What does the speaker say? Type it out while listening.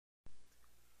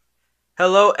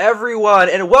Hello, everyone,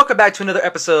 and welcome back to another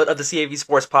episode of the CAV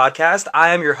Sports Podcast.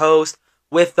 I am your host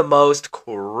with the most,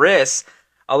 Chris.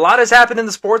 A lot has happened in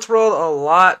the sports world, a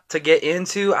lot to get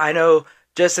into. I know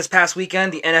just this past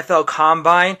weekend, the NFL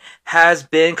Combine has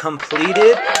been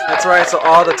completed. That's right, so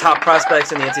all the top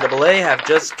prospects in the NCAA have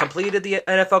just completed the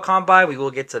NFL Combine. We will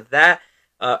get to that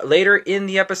later in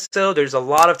the episode. There's a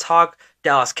lot of talk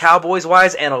Dallas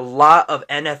Cowboys-wise and a lot of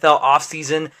NFL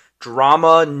offseason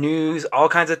drama, news, all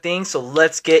kinds of things. So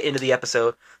let's get into the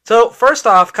episode. So first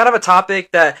off, kind of a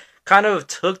topic that kind of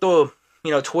took the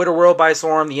Twitter world by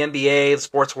storm, the NBA, the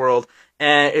sports world,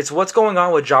 and it's what's going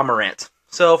on with Ja Morant.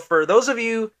 So for those of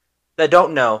you that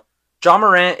don't know, Ja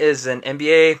Morant is an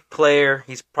NBA player.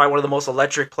 He's probably one of the most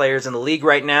electric players in the league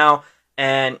right now,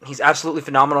 and he's absolutely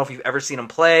phenomenal. If you've ever seen him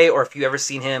play, or if you've ever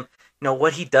seen him,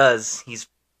 what he does, he's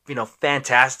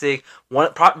fantastic.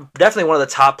 Definitely one of the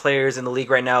top players in the league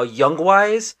right now, young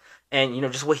wise, and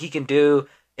just what he can do,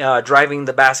 driving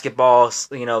the basketball,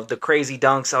 the crazy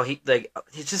dunks. How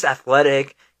he's just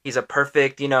athletic. He's a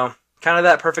perfect, kind of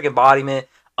that perfect embodiment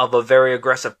of a very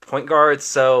aggressive point guard.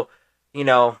 So,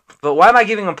 but why am I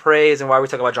giving him praise and why are we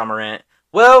talking about Ja Morant?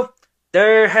 Well,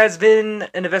 there has been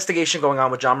an investigation going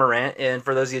on with Ja Morant, and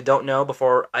for those of you who don't know,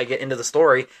 before I get into the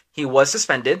story, he was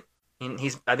suspended.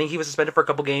 I think he was suspended for a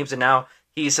couple games, and now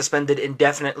he's suspended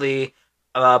indefinitely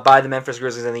by the Memphis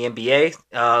Grizzlies and the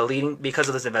NBA, leading because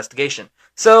of this investigation.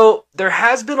 So there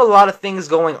has been a lot of things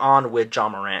going on with Ja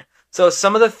Morant. So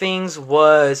some of the things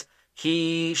was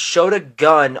he showed a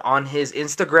gun on his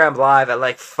Instagram live at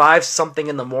like 5 something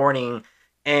in the morning,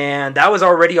 and that was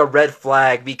already a red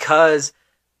flag because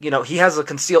he has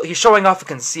he's showing off a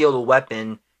concealed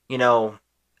weapon,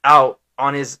 out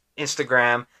on his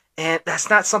Instagram. And that's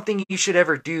not something you should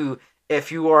ever do if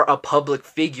you are a public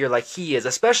figure like he is,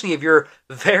 especially if you're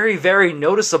very, very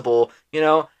noticeable,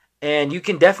 and you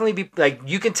can definitely be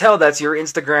you can tell that's your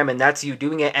Instagram and that's you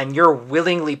doing it, and you're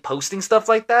willingly posting stuff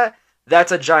like that.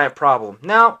 That's a giant problem.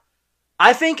 Now,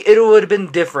 I think it would have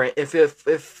been different if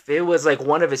it was like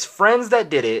one of his friends that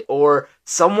did it, or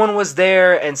someone was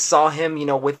there and saw him,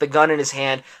 with the gun in his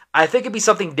hand. I think it'd be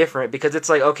something different because it's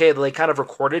like, okay, they kind of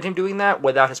recorded him doing that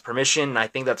without his permission, and I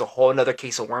think that's a whole another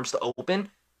case of worms to open.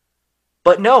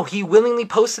 But no, he willingly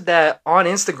posted that on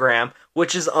Instagram,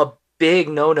 which is a big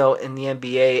no-no in the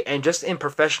NBA and just in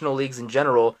professional leagues in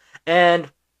general.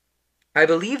 And I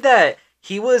believe that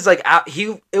he was like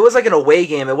it was like an away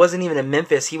game. It wasn't even in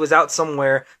Memphis. He was out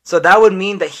somewhere. So that would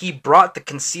mean that he brought the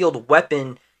concealed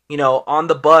weapon, on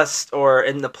the bus or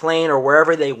in the plane or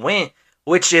wherever they went,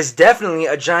 which is definitely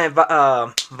a giant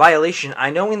violation. I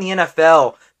know in the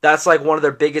NFL, that's like one of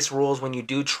their biggest rules when you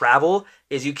do travel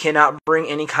is you cannot bring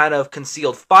any kind of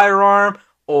concealed firearm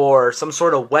or some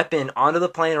sort of weapon onto the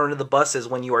plane or into the buses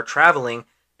when you are traveling.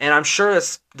 And I'm sure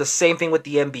it's the same thing with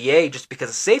the NBA just because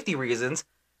of safety reasons.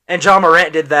 And Ja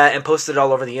Morant did that and posted it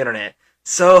all over the internet.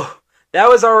 So that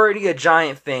was already a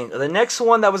giant thing. The next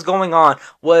one that was going on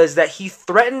was that he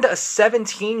threatened a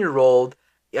 17-year-old.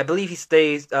 I believe he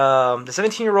stays. The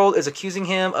 17-year-old is accusing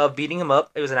him of beating him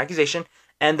up. It was an accusation.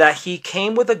 And that he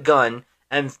came with a gun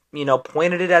and,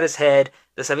 pointed it at his head.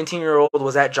 The 17-year-old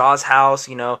was at Ja's house,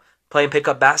 playing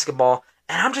pickup basketball.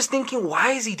 And I'm just thinking,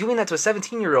 why is he doing that to a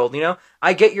 17-year-old?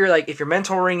 I get you're like, if you're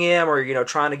mentoring him or,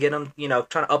 trying to get him,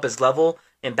 trying to up his level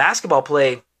in basketball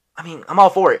play, I mean, I'm all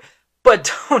for it.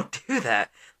 But don't do that.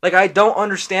 I don't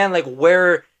understand,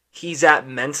 where he's at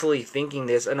mentally thinking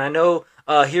this. And I know,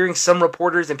 hearing some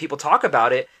reporters and people talk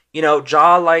about it,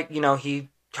 Ja, he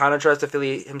kind of tries to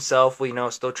affiliate himself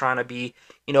with, still trying to be,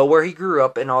 where he grew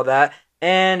up and all that.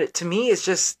 And to me, it's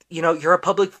just, you're a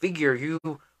public figure. You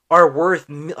are worth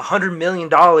 $100 million.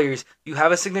 You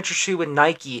have a signature shoe with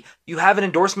Nike. You have an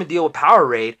endorsement deal with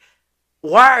Powerade.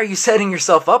 Why are you setting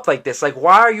yourself up like this?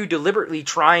 Why are you deliberately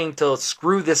trying to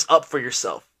screw this up for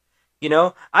yourself?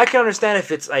 I can understand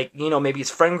if it's maybe his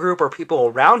friend group or people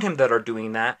around him that are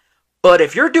doing that. But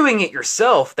if you're doing it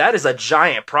yourself, that is a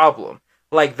giant problem.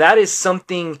 That is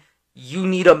something you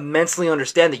need to mentally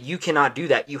understand that you cannot do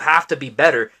that. You have to be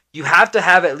better. You have to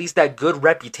have at least that good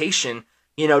reputation,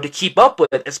 to keep up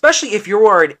with it, especially if you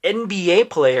are an NBA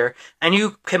player and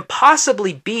you can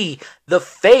possibly be the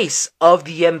face of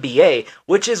the NBA,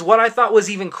 which is what I thought was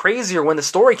even crazier when the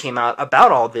story came out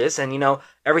about all this and,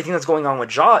 everything that's going on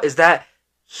with Ja is that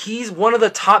he's one of the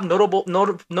top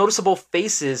noticeable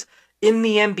faces in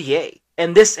the NBA.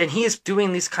 And he is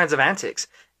doing these kinds of antics.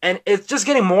 And it's just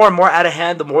getting more and more out of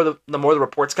hand the more the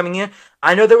reports coming in.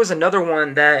 I know there was another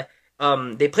one that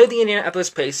they played the Indianapolis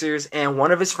Pacers, and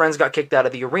one of his friends got kicked out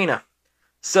of the arena.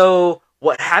 So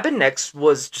what happened next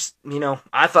was just,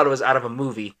 I thought it was out of a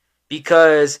movie.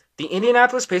 because the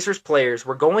Indianapolis Pacers players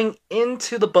were going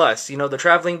into the bus, the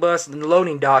traveling bus and the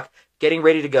loading dock, getting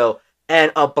ready to go, and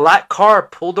a black car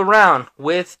pulled around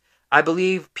with, I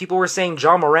believe people were saying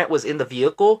John Morant was in the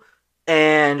vehicle,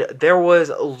 and there was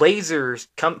lasers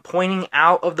pointing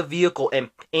out of the vehicle and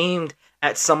aimed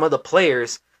at some of the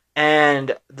players.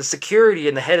 And the security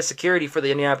and the head of security for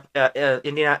the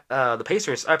the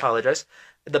Pacers, I apologize.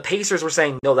 The Pacers were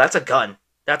saying, no, that's a gun.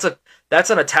 That's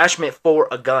an attachment for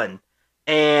a gun,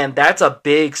 and that's a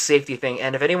big safety thing.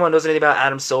 And if anyone knows anything about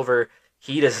Adam Silver,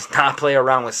 he does not play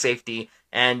around with safety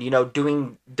and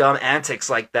doing dumb antics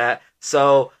like that.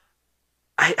 So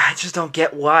I just don't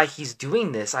get why he's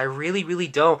doing this. I really, really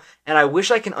don't. And I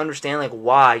wish I can understand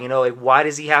why. Why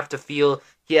does he have to feel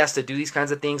he has to do these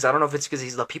kinds of things? I don't know if it's because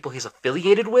he's the people he's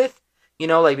affiliated with.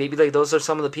 Maybe those are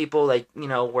some of the people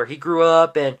where he grew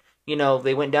up and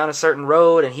they went down a certain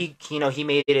road and he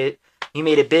made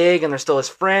it big and they're still his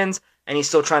friends and he's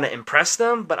still trying to impress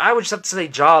them. But I would just have to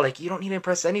say, Ja, you don't need to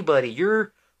impress anybody.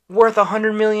 You're worth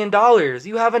 $100 million.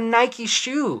 You have a Nike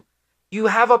shoe. You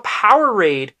have a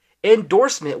Powerade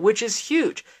endorsement, which is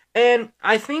huge. And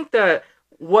I think that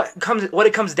what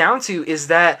it comes down to is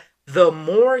that the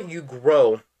more you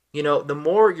grow, the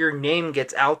more your name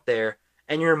gets out there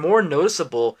and you're more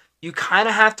noticeable, you kind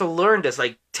of have to learn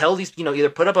to tell these, either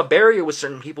put up a barrier with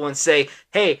certain people and say,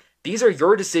 hey, these are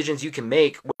your decisions you can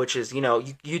make, which is,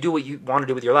 you do what you want to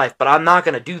do with your life, but I'm not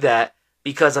going to do that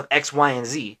because of X, Y, and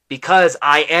Z, because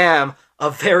I am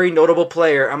a very notable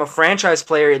player. I'm a franchise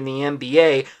player in the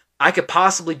NBA. I could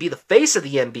possibly be the face of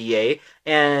the NBA,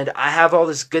 and I have all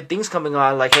these good things coming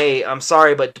on, hey, I'm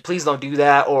sorry, but please don't do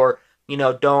that, or,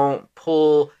 don't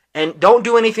pull, and don't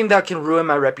do anything that can ruin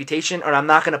my reputation, or I'm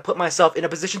not going to put myself in a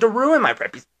position to ruin my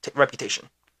reputation.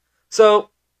 So,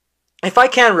 if I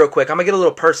can real quick, I'm going to get a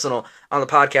little personal on the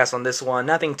podcast on this one,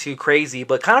 nothing too crazy,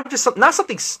 but kind of just something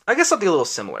a little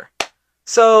similar.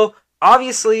 So,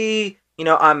 obviously,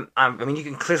 I mean, you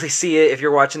can clearly see it if you're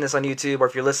watching this on YouTube or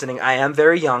if you're listening. I am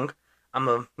very young. I'm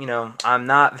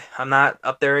not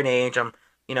up there in age. I'm,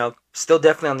 still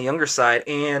definitely on the younger side.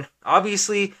 And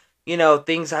obviously,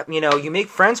 things that, you make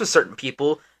friends with certain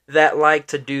people that like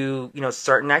to do,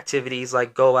 certain activities,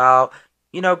 like go out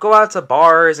to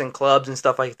bars and clubs and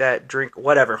stuff like that, drink,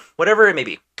 whatever it may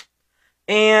be.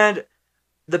 And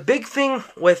the big thing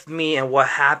with me and what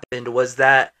happened was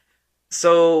that,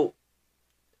 so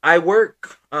I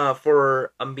work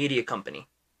for a media company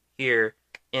here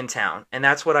in town, and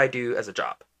that's what I do as a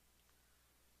job.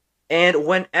 And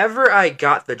whenever I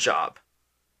got the job,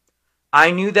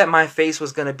 I knew that my face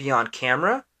was going to be on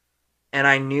camera, and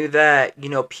I knew that,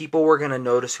 people were going to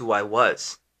notice who I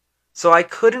was. So I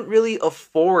couldn't really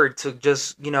afford to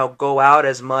just, go out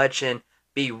as much and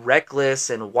be reckless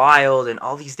and wild and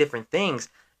all these different things.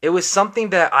 It was something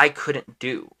that I couldn't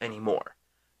do anymore.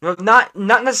 Not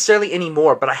necessarily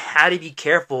anymore, but I had to be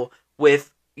careful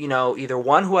with, either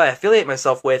one, who I affiliate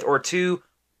myself with, or two,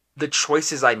 the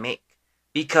choices I make.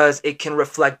 Because it can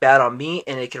reflect bad on me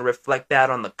and it can reflect bad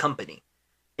on the company.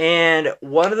 And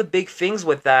one of the big things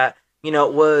with that,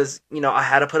 was, I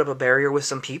had to put up a barrier with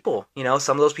some people.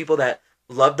 Some of those people that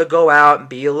love to go out and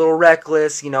be a little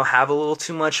reckless, have a little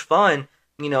too much fun,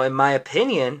 in my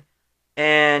opinion,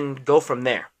 and go from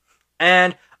there.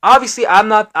 And obviously,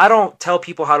 I don't tell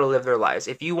people how to live their lives.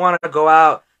 If you want to go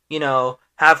out,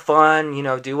 have fun,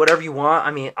 do whatever you want,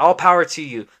 I mean, all power to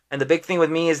you. And the big thing with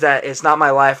me is that it's not my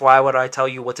life. Why would I tell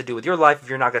you what to do with your life if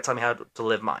you're not going to tell me how to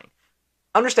live mine?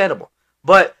 Understandable.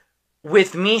 But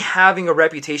with me having a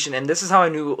reputation, and this is how I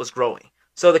knew it was growing.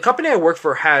 So the company I work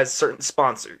for has certain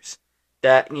sponsors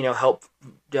that, help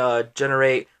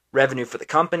generate revenue for the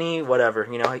company, whatever.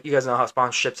 You guys know how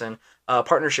sponsorships and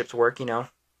partnerships work,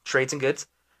 trades and goods.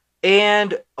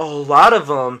 And a lot of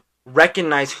them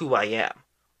recognize who I am.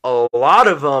 A lot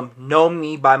of them know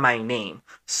me by my name.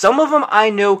 Some of them I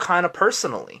know kind of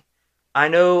personally. I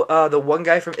know the one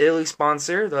guy from Italy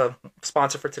the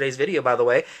sponsor for today's video, by the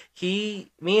way. Me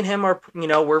and him are,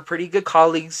 we're pretty good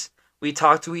colleagues. We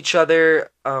talk to each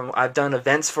other. I've done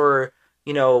events for,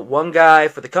 one guy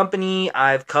for the company.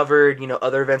 I've covered,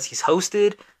 other events he's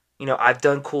hosted. I've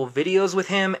done cool videos with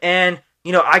him. And,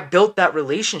 I built that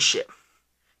relationship.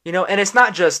 And it's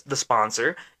not just the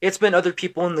sponsor. It's been other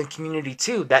people in the community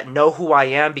too that know who I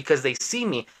am because they see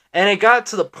me. And it got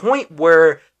to the point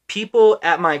where people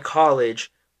at my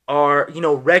college are,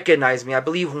 recognize me. I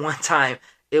believe one time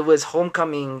it was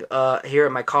homecoming here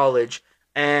at my college,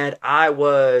 and I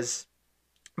was,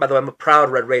 by the way, I'm a proud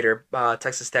Red Raider,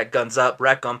 Texas Tech, guns up,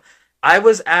 wreck 'em. I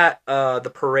was at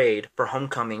the parade for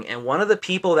homecoming, and one of the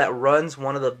people that runs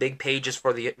one of the big pages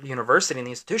for the university and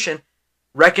the institution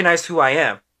recognized who I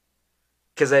am.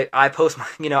 because I post my,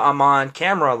 I'm on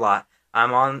camera a lot.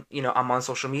 I'm on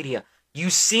social media. You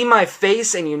see my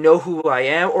face and you know who I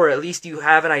am, or at least you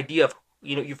have an idea of,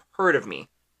 you've heard of me.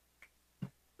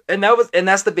 And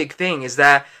that's the big thing, is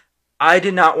that I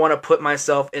did not want to put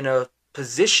myself in a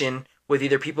position with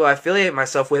either people I affiliate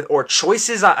myself with, or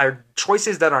choices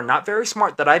that are not very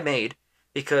smart that I made,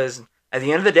 because at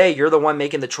the end of the day, you're the one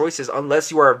making the choices, unless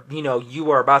you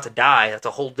are about to die. That's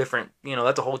a whole different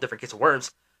case of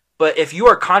worms. But if you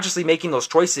are consciously making those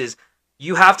choices,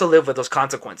 you have to live with those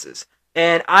consequences.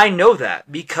 And I know that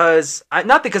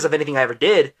not because of anything I ever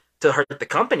did to hurt the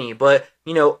company, but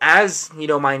as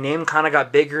my name kind of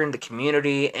got bigger in the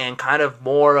community, and kind of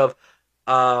more of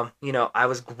I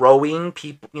was growing.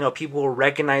 People were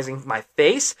recognizing my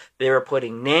face. They were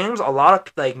putting names. A lot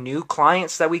of like new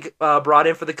clients that we brought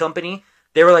in for the company,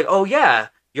 they were like, "Oh yeah,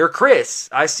 you're Chris.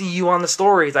 I see you on the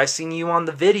stories. I've seen you on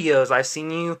the videos. I've seen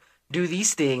you do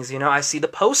these things. I see the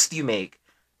posts you make."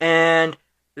 And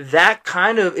that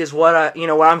kind of is what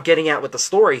I'm getting at with the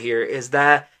story here, is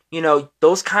that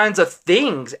those kinds of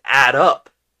things add up.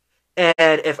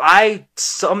 And if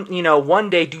one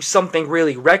day do something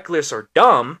really reckless or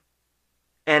dumb,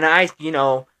 and I,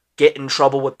 get in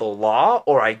trouble with the law,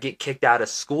 or I get kicked out of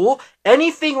school,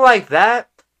 anything like that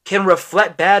can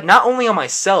reflect bad not only on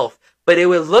myself, but it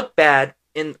would look bad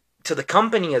to the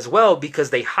company as well, because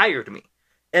they hired me.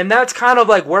 And that's kind of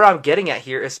like where I'm getting at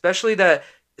here, especially that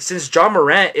since Ja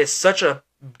Morant is such a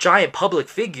giant public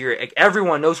figure, like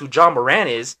everyone knows who Ja Morant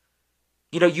is,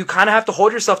 you kind of have to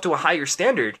hold yourself to a higher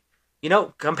standard,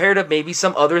 compared to maybe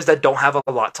some others that don't have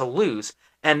a lot to lose.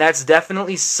 And that's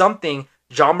definitely something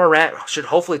Ja Morant should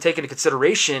hopefully take into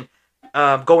consideration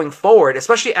going forward,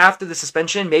 especially after the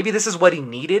suspension. Maybe this is what he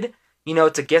needed,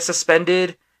 to get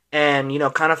suspended and,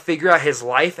 kind of figure out his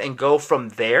life and go from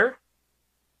there.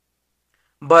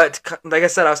 But like I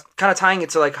said, I was kind of tying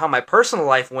it to like how my personal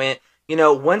life went.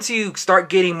 Once you start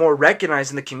getting more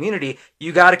recognized in the community,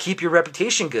 you got to keep your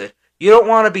reputation good. You don't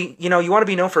want to be, you want to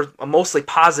be known for mostly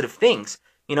positive things,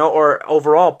 or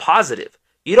overall positive.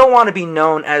 You don't want to be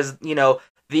known as,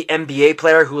 the NBA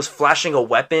player who was flashing a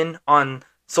weapon on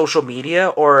social media,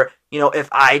 or, if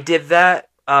I did that,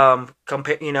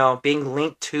 being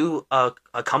linked to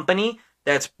a company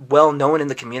that's well known in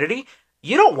the community.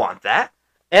 You don't want that.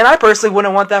 And I personally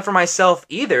wouldn't want that for myself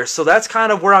either. So that's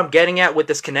kind of where I'm getting at with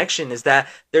this connection, is that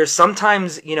there's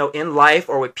sometimes, in life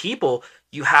or with people,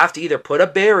 you have to either put a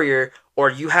barrier, or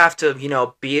you have to, you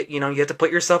have to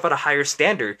put yourself at a higher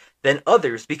standard than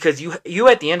others, because you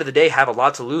at the end of the day have a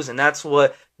lot to lose. And that's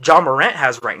what Ja Morant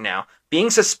has right now, being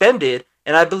suspended.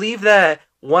 And I believe that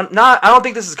I don't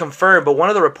think this is confirmed, but one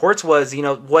of the reports was,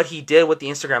 what he did with the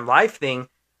Instagram Live thing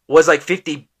was like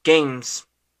 50 games.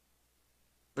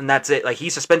 And that's it. Like,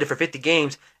 he's suspended for 50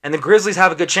 games, and the Grizzlies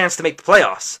have a good chance to make the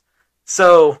playoffs.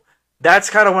 So that's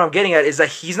kind of what I'm getting at, is that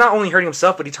he's not only hurting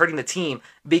himself, but he's hurting the team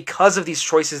because of these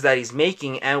choices that he's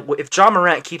making. And if Ja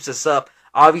Morant keeps this up,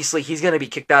 obviously he's going to be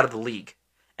kicked out of the league.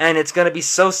 And it's going to be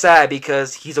so sad,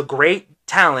 because he's a great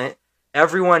talent.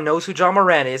 Everyone knows who Ja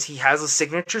Morant is. He has a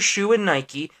signature shoe in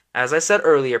Nike. As I said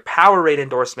earlier, Powerade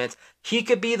endorsements. He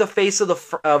could be the face of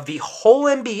the whole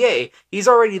NBA. He's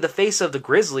already the face of the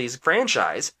Grizzlies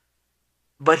franchise.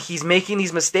 But he's making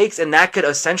these mistakes, and that could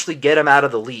essentially get him out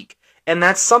of the league. And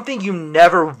that's something you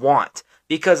never want,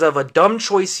 because of a dumb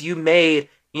choice you made,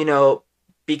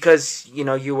 because,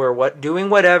 you were doing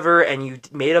whatever, and you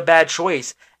made a bad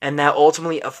choice, and that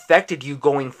ultimately affected you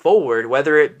going forward,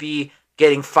 whether it be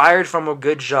getting fired from a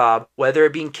good job, whether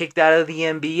it being kicked out of the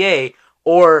NBA,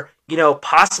 or,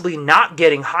 possibly not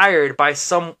getting hired by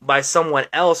someone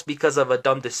else because of a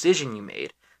dumb decision you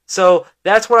made. So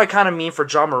that's what I kind of mean for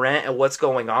Ja Morant and what's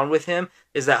going on with him,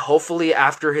 is that hopefully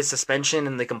after his suspension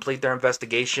and they complete their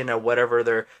investigation or whatever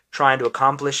they're trying to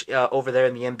accomplish over there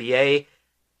in the NBA,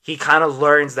 he kind of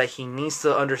learns that he needs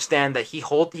to understand that he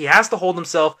has to hold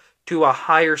himself to a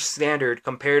higher standard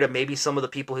compared to maybe some of the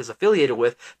people he's affiliated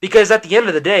with. Because at the end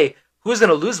of the day, who's going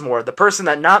to lose more? The person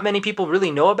that not many people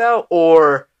really know about,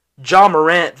 or Ja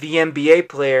Morant, the NBA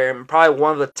player, and probably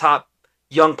one of the top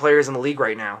young players in the league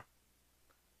right now?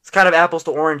 It's kind of apples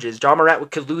to oranges. Ja Morant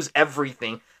could lose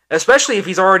everything, especially if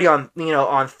he's already on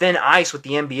thin ice with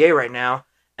the NBA right now.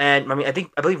 And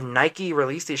I believe Nike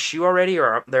released his shoe already,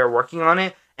 or they're working on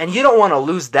it. And you don't want to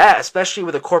lose that, especially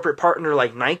with a corporate partner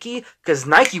like Nike, because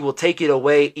Nike will take it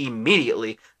away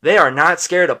immediately. They are not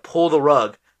scared to pull the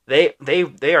rug. They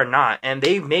are not, and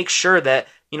they make sure that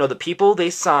the people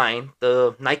they sign,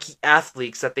 the Nike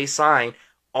athletes that they sign,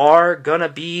 are gonna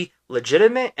be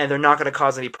legitimate, and they're not gonna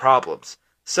cause any problems.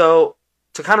 So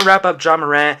to kind of wrap up Ja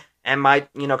Morant and my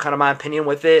kind of my opinion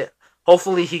with it,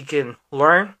 Hopefully he can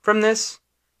learn from this.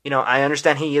 I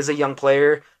understand he is a young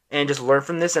player, and just learn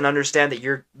from this and understand that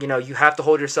you have to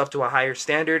hold yourself to a higher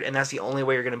standard, and that's the only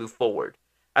way you're going to move forward.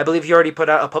 I believe he already put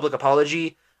out a public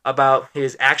apology about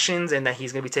his actions and that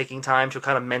he's going to be taking time to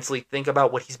kind of mentally think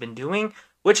about what he's been doing,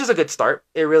 which is a good start.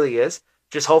 It really is.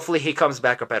 Just hopefully he comes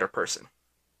back a better person.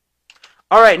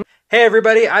 All right. Hey,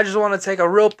 everybody. I just want to take a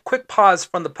real quick pause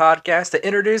from the podcast to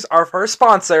introduce our first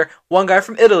sponsor, One Guy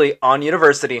from Italy on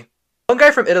University. One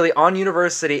Guy from Italy on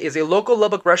University is a local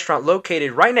Lubbock restaurant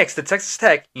located right next to Texas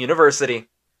Tech University.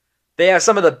 They have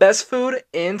some of the best food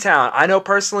in town. I know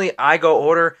personally, I go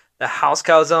order the house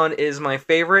calzone is my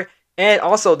favorite. And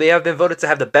also, they have been voted to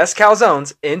have the best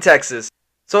calzones in Texas.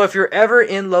 So if you're ever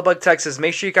in Lubbock, Texas,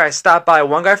 make sure you guys stop by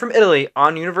One Guy from Italy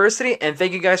on University. And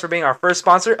thank you guys for being our first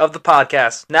sponsor of the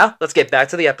podcast. Now, let's get back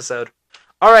to the episode.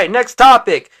 All right, next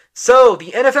topic. So,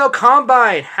 the NFL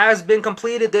Combine has been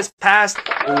completed this past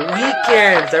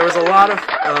weekend. There was a lot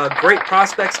of great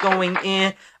prospects going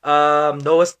in.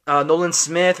 Nolan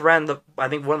Smith ran one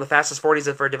of the fastest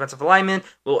 40s for a defensive lineman.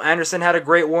 Will Anderson had a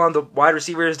great one. The wide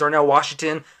receivers, Darnell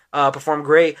Washington, performed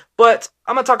great. But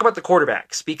I'm going to talk about the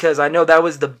quarterbacks because I know that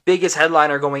was the biggest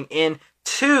headliner going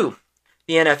into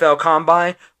the NFL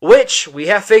Combine, which we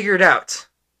have figured out.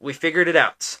 We figured it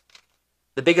out.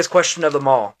 The biggest question of them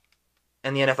all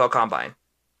in the NFL Combine.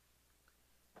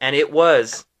 And it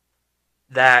was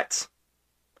that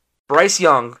Bryce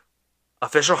Young,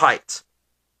 official height,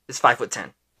 is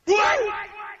 5'10".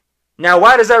 Now,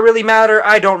 why does that really matter?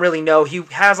 I don't really know. He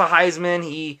has a Heisman.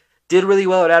 He did really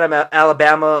well at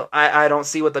Alabama. I don't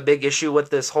see what the big issue with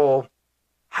this whole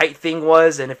height thing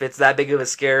was, and if it's that big of a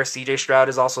scare. CJ Stroud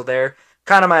is also there.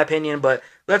 Kind of my opinion, but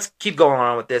let's keep going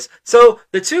on with this. So,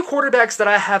 the two quarterbacks that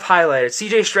I have highlighted,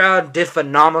 CJ Stroud did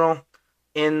phenomenal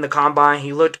in the Combine.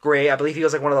 He looked great. I believe he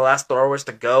was like one of the last throwers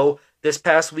to go this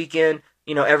past weekend.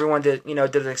 Everyone did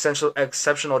an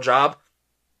exceptional job.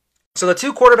 So the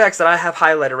two quarterbacks that I have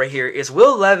highlighted right here is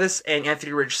Will Levis and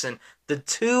Anthony Richardson. The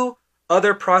two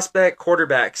other prospect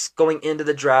quarterbacks going into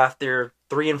the draft, they're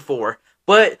 3 and 4.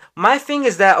 But my thing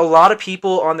is that a lot of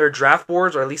people on their draft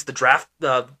boards, or at least the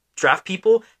draft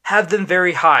people, have them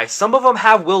very high. Some of them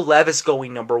have Will Levis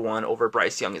going number 1 over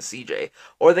Bryce Young and CJ.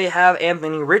 Or they have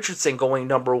Anthony Richardson going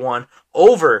number 1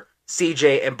 over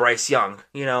CJ and Bryce Young,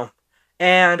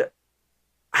 And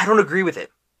I don't agree with it.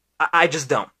 I just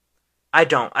don't. I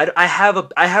don't. I have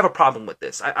a problem with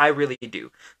this. I really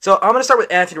do. So I'm going to start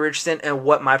with Anthony Richardson and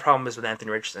what my problem is with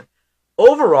Anthony Richardson.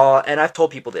 Overall, and I've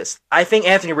told people this, I think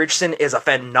Anthony Richardson is a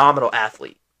phenomenal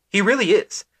athlete. He really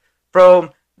is.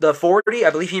 From the 40,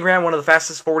 I believe he ran one of the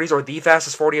fastest 40s, or the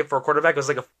fastest 40 for a quarterback. It was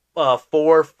like a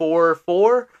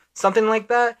 4.44, something like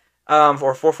that,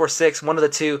 or 4.46, one of the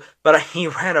two. But he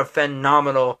ran a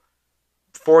phenomenal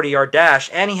 40-yard dash,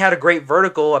 and he had a great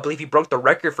vertical. I believe he broke the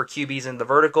record for QBs in the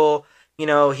vertical.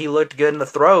 He looked good in the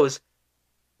throws.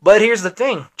 But here's the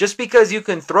thing. Just because you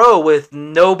can throw with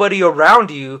nobody around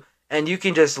you, and you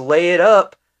can just lay it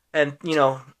up and,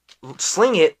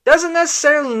 sling it, doesn't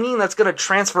necessarily mean that's going to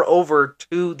transfer over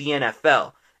to the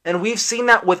NFL. And we've seen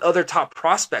that with other top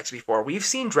prospects before. We've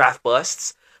seen draft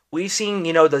busts. We've seen,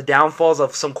 the downfalls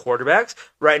of some quarterbacks.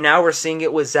 Right now, we're seeing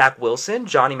it with Zach Wilson.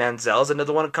 Johnny Manziel is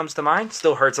another one that comes to mind.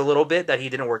 Still hurts a little bit that he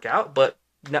didn't work out, but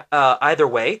either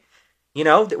way,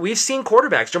 we've seen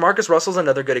quarterbacks. Jamarcus Russell's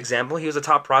another good example. He was a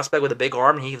top prospect with a big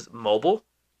arm, and he was mobile.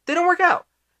 Didn't work out.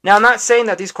 Now, I'm not saying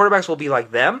that these quarterbacks will be like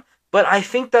them, but I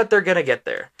think that they're going to get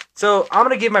there. So, I'm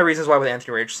going to give my reasons why with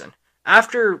Anthony Richardson.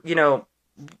 After,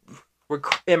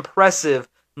 impressive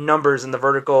numbers in the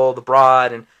vertical, the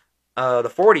broad, and the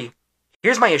 40,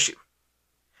 here's my issue.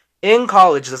 In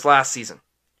college this last season,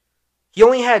 he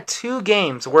only had 2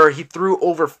 games where he threw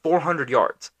over 400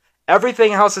 yards.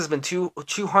 Everything else has been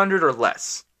 200 or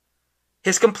less.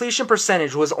 His completion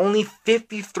percentage was only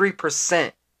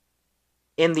 53%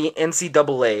 in the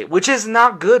NCAA, which is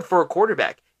not good for a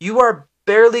quarterback. You are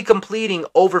barely completing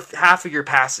over half of your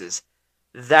passes.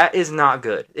 That is not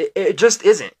good. It just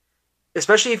isn't.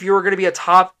 Especially if you were going to be a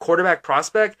top quarterback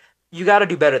prospect, you got to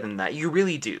do better than that. You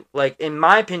really do. Like, in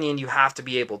my opinion, you have to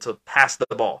be able to pass the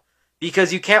ball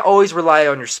because you can't always rely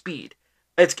on your speed.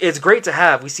 It's great to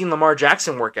have. We've seen Lamar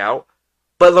Jackson work out,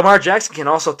 but Lamar Jackson can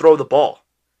also throw the ball.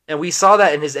 And we saw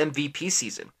that in his MVP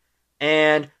season.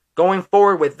 And going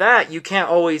forward with that, you can't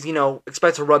always,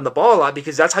 expect to run the ball a lot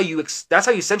because that's how you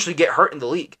essentially get hurt in the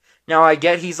league. Now, I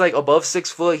get he's like above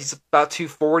 6 foot. He's about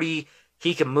 240.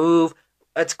 He can move.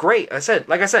 That's great.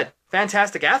 Like I said,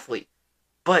 fantastic athlete.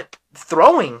 But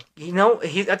throwing, at the end of the day,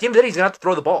 he's going to have to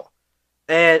throw the ball.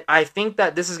 And I think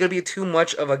that this is going to be too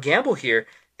much of a gamble here.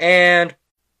 And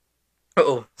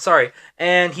Oh, sorry.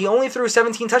 And he only threw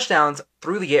 17 touchdowns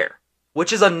through the air,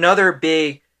 which is another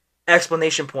big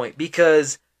explanation point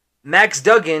because Max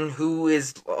Duggan, who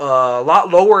is a lot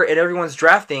lower in everyone's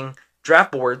draft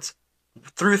boards,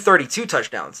 threw 32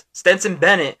 touchdowns. Stetson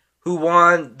Bennett, who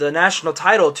won the national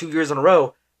title 2 years in a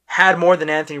row, had more than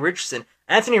Anthony Richardson.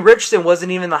 Anthony Richardson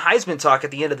wasn't even the Heisman talk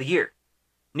at the end of the year.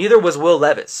 Neither was Will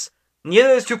Levis. Neither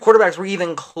of those two quarterbacks were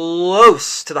even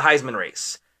close to the Heisman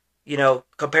race.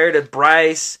 Compared to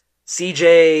Bryce,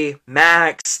 CJ,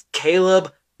 Max,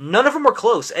 Caleb, none of them were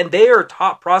close, and they are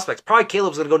top prospects. Probably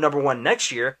Caleb's going to go number one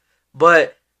next year,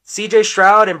 but CJ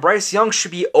Stroud and Bryce Young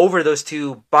should be over those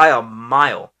two by a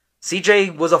mile.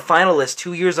 CJ was a finalist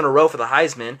 2 years in a row for the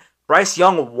Heisman. Bryce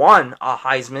Young won a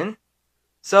Heisman.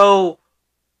 So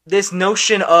this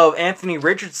notion of Anthony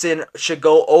Richardson should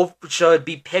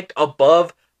be picked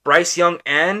above Bryce Young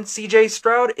and CJ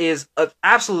Stroud is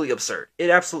absolutely absurd. It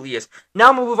absolutely is.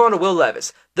 Now we'll move on to Will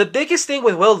Levis. The biggest thing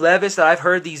with Will Levis that I've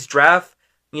heard these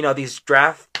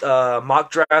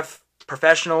mock draft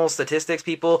professionals, statistics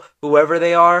people, whoever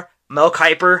they are, Mel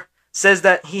Kiper, says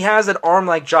that he has an arm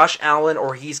like Josh Allen,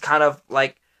 or he's kind of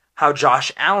like how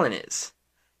Josh Allen is.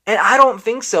 And I don't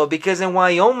think so, because in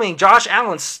Wyoming, Josh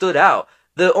Allen stood out.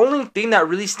 The only thing that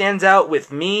really stands out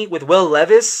with me, with Will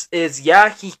Levis, is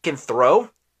he can throw,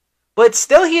 but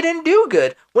still he didn't do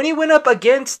good. When he went up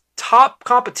against top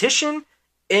competition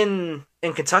in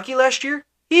Kentucky last year,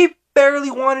 he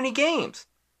barely won any games.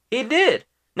 He did.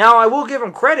 Now, I will give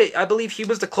him credit. I believe he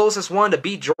was the closest one to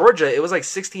beat Georgia. It was like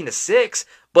 16-6,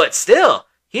 but still,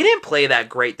 he didn't play that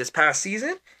great this past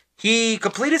season. He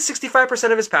completed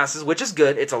 65% of his passes, which is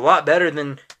good. It's a lot better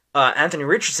than Anthony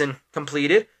Richardson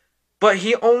completed, but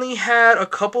he only had a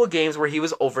couple of games where he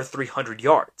was over 300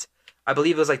 yards. I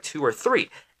believe it was like 2 or 3,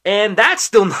 and that's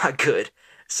still not good.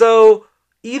 So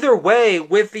either way,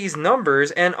 with these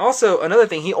numbers, and also another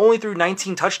thing, he only threw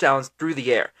 19 touchdowns through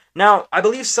the air. Now, I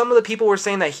believe some of the people were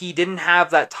saying that he didn't have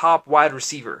that top wide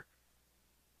receiver.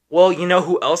 Well, you know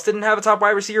who else didn't have a top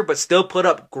wide receiver but still put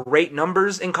up great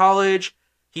numbers in college?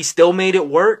 He still made it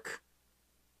work?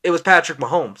 It was Patrick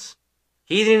Mahomes.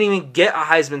 He didn't even get a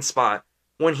Heisman spot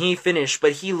when he finished,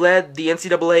 but he led the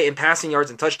NCAA in passing yards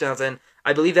and touchdowns, and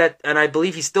I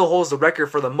believe he still holds the record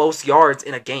for the most yards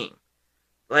in a game.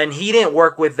 And he didn't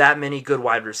work with that many good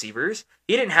wide receivers.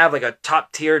 He didn't have like a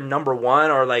top tier number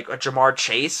one or like a Jamar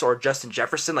Chase or Justin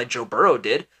Jefferson like Joe Burrow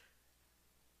did.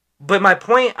 But my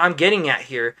point I'm getting at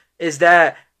here is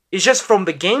that it's just from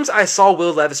the games I saw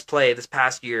Will Levis play this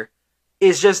past year,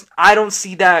 it's just I don't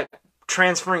see that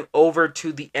transferring over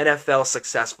to the NFL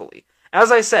successfully.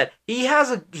 As I said, he has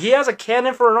a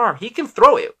cannon for an arm. He can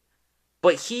throw it.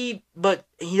 But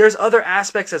there's other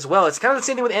aspects as well. It's kind of the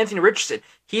same thing with Anthony Richardson.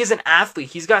 He is an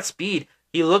athlete. He's got speed.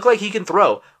 He looked like he can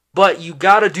throw. But you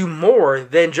got to do more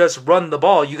than just run the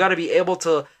ball. You got to be able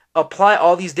to apply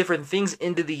all these different things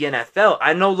into the NFL.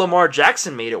 I know Lamar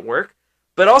Jackson made it work,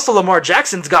 but also Lamar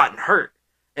Jackson's gotten hurt.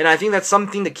 And I think that's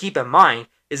something to keep in mind,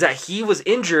 is that he was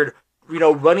injured,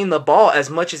 running the ball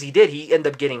as much as he did. He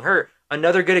ended up getting hurt.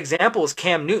 Another good example is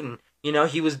Cam Newton.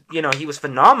 He was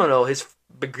phenomenal his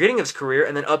beginning of his career,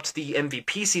 and then up to the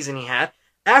MVP season he had.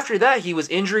 After that, he was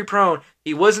injury prone.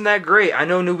 He wasn't that great. I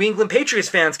know New England Patriots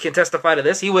fans can testify to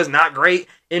this. He was not great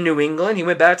in New England. He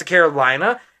went back to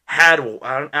Carolina, had,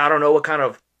 I don't know what kind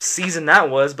of season that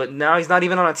was, but now he's not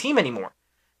even on a team anymore.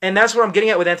 And that's what I'm getting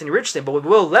at with Anthony Richardson. But with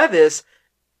Will Levis,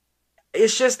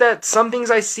 it's just that some things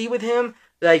I see with him,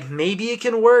 like maybe it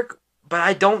can work, but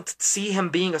I don't see him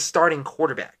being a starting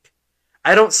quarterback.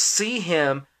 I don't see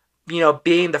him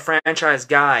being the franchise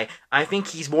guy. I think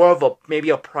he's more of a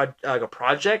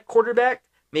project quarterback.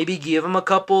 Maybe give him a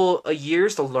couple of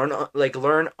years to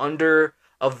learn under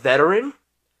a veteran.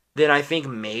 Then I think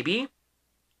maybe.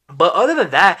 But other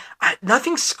than that,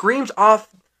 nothing screams off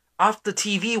the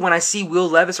TV when I see Will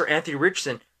Levis or Anthony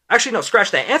Richardson. Actually, no,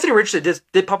 scratch that. Anthony Richardson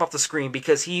did pop off the screen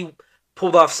because he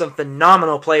pulled off some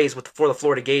phenomenal plays for the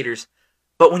Florida Gators.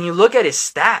 But when you look at his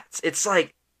stats, it's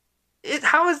like,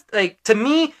 to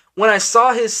me, when I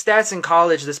saw his stats in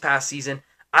college this past season,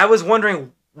 I was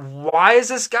wondering, why is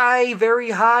this guy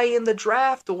very high in the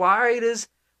draft? Why is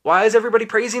everybody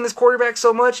praising this quarterback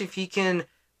so much if he can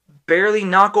maybe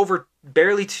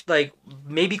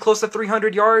close to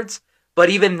 300 yards? But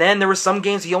even then, there were some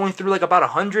games he only threw like about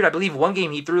 100. I believe one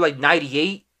game he threw like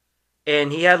 98,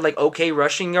 and he had like okay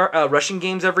rushing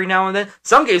games every now and then.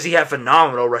 Some games he had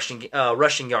phenomenal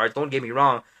rushing yards. Don't get me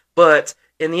wrong, but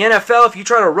in the NFL, if you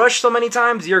try to rush so many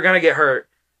times, you're going to get hurt.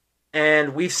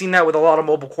 And we've seen that with a lot of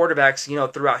mobile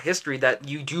quarterbacks, throughout history, that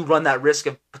you do run that risk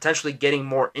of potentially getting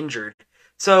more injured.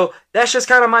 So that's just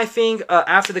kind of my thing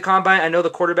after the combine. I know the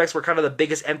quarterbacks were kind of the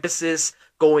biggest emphasis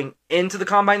going into the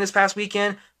combine this past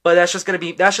weekend, but that's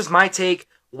just my take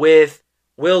with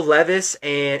Will Levis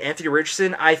and Anthony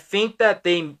Richardson. I think that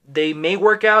they may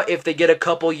work out if they get a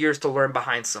couple years to learn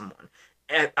behind someone.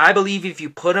 And I believe if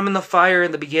you put them in the fire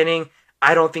in the beginning,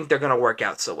 I don't think they're going to work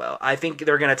out so well. I think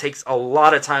they're going to take a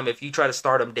lot of time if you try to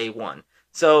start them day one.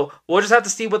 So we'll just have to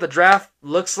see what the draft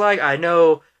looks like. I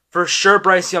know for sure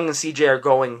Bryce Young and CJ are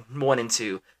going 1 and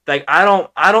 2. Like I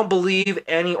don't believe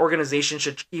any organization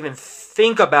should even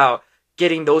think about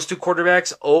getting those two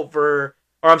quarterbacks over.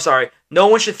 Or I'm sorry, no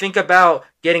one should think about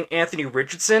getting Anthony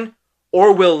Richardson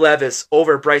or Will Levis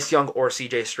over Bryce Young or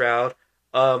CJ Stroud.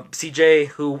 CJ,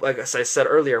 who, like I said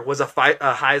earlier, was a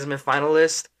Heisman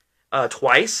finalist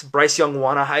twice. Bryce Young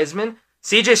won a Heisman.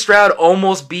 CJ Stroud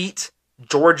almost beat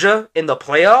Georgia in the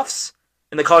playoffs,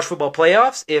 in the college football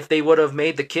playoffs. If they would have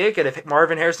made the kick and if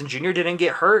Marvin Harrison Jr. didn't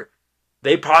get hurt,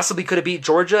 they possibly could have beat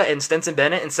Georgia and Stetson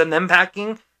Bennett and sent them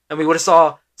packing, and we would have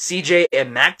saw CJ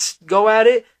and Max go at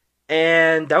it,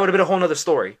 and that would have been a whole nother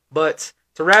story. But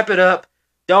to wrap it up,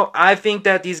 I think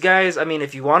that these guys, I mean,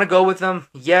 if you want to go with them,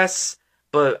 yes,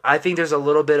 but I think there's a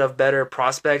little bit of better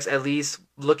prospects, at least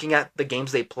looking at the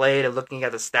games they played and looking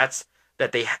at the stats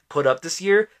that they put up this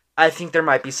year. I think there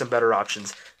might be some better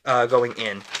options going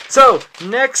in. So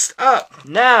next up,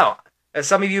 now, as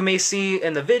some of you may see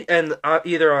in the video, and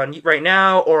either on right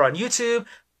now or on YouTube,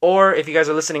 or if you guys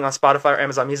are listening on Spotify or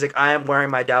Amazon Music, I am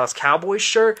wearing my Dallas Cowboys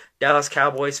shirt. Dallas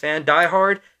Cowboys fan,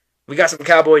 diehard. We got some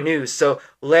Cowboy news, so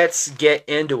let's get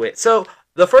into it. So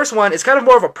the first one is kind of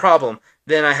more of a problem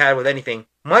than I had with anything.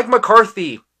 Mike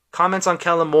McCarthy comments on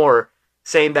Kellen Moore,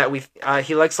 saying that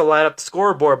he likes to light up the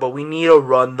scoreboard, but we need to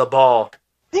run the ball.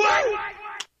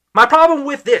 My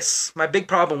big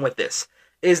problem with this,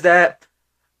 is that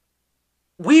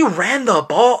we ran the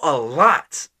ball a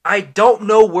lot. I don't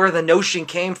know where the notion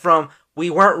came from we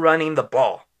weren't running the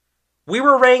ball. We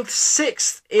were ranked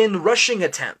 6th in rushing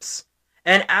attempts.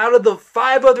 And out of the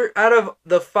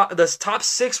top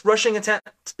 6 rushing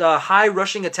attempt, high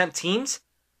rushing attempt teams,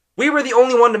 we were the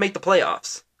only one to make the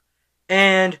playoffs.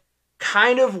 And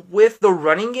kind of with the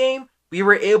running game, we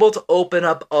were able to open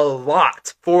up a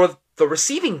lot for the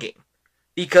receiving game.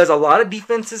 Because a lot of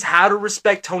defenses had to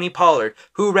respect Tony Pollard,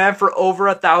 who ran for over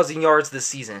 1,000 yards this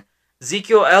season.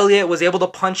 Ezekiel Elliott was able to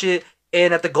punch it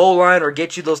in at the goal line or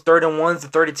get you those 3rd and 1s, the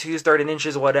 32s, 3rd and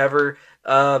inches, whatever.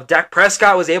 Dak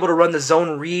Prescott was able to run the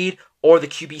zone read or the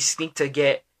QB sneak to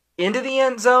get into the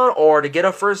end zone or to get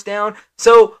a first down.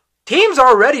 So teams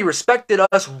already respected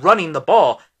us running the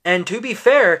ball. And to be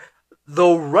fair, the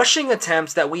rushing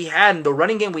attempts that we had in the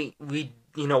running game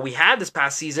we had this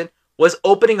past season was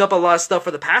opening up a lot of stuff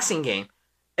for the passing game.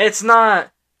 It's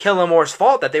not Kellen Moore's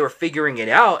fault that they were figuring it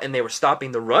out and they were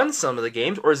stopping the run some of the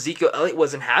games, or Ezekiel Elliott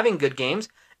wasn't having good games.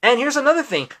 And here's another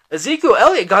thing. Ezekiel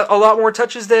Elliott got a lot more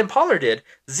touches than Pollard did.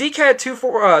 Zeke had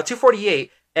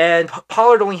 248 and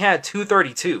Pollard only had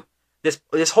 232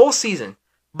 this whole season.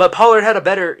 But Pollard had a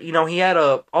better, he had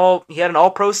an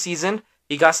all-pro season.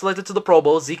 He got selected to the Pro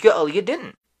Bowl. Ezekiel Elliott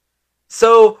didn't.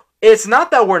 So it's not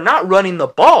that we're not running the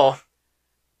ball.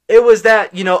 It was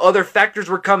that, other factors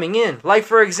were coming in. Like,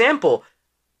 for example,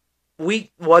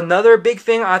 another big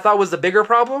thing I thought was the bigger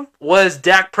problem was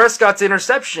Dak Prescott's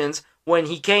interceptions when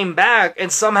he came back and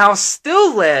somehow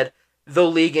still led the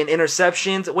league in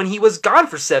interceptions when he was gone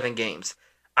for 7 games.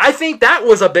 I think that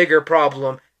was a bigger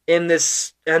problem in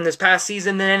this past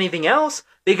season than anything else,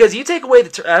 because you take away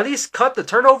at least cut the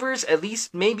turnovers, at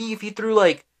least maybe if he threw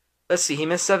he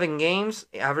missed 7 games,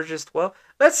 averages 12.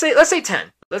 Let's say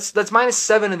 10. Let's minus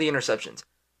 7 of the interceptions.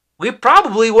 We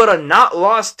probably would have not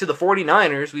lost to the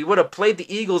 49ers. We would have played the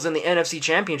Eagles in the NFC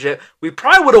Championship. We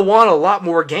probably would have won a lot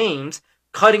more games,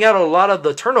 cutting out a lot of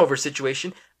the turnover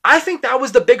situation. I think that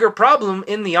was the bigger problem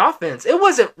in the offense. It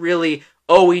wasn't really,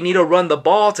 we need to run the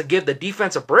ball to give the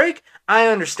defense a break. I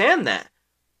understand that.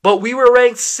 But we were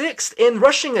ranked 6th in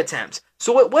rushing attempts.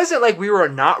 So it wasn't like we were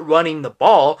not running the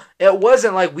ball. It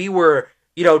wasn't like we were,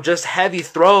 just heavy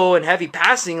throw and heavy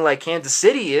passing like Kansas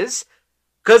City is.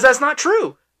 Because that's not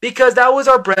true. Because that was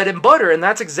our bread and butter. And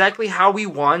that's exactly how we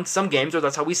won some games, or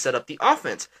that's how we set up the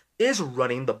offense, is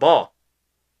running the ball.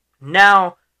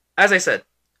 Now, as I said,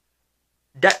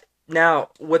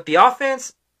 with the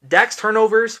offense, Dak's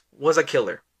turnovers was a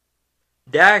killer.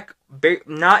 Dak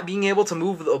not being able to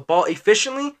move the ball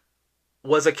efficiently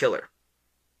was a killer.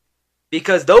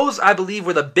 Because those, I believe,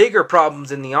 were the bigger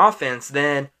problems in the offense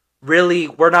than really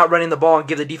we're not running the ball and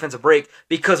give the defense a break.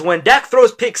 Because when Dak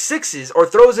throws pick sixes or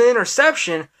throws an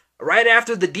interception right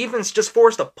after the defense just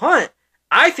forced a punt,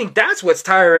 I think that's what's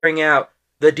tiring out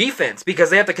the defense because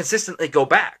they have to consistently go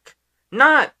back.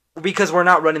 Not because we're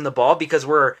not running the ball, because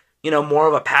we're, more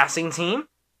of a passing team.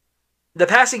 The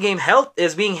passing game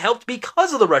is being helped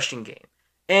because of the rushing game.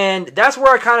 And that's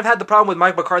where I kind of had the problem with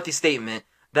Mike McCarthy's statement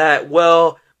that,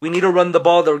 well, we need to run the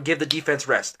ball to give the defense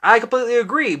rest. I completely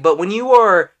agree, but when you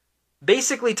are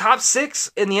basically top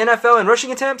 6 in the NFL in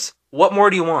rushing attempts, what more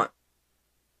do you want?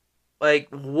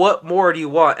 What more do you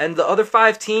want? And the other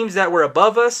 5 teams that were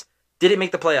above us didn't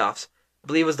make the playoffs. I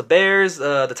believe it was the Bears,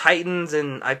 the Titans,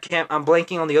 and I'm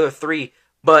blanking on the other 3,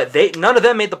 but none of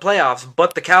them made the playoffs,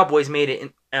 but the Cowboys made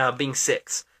it being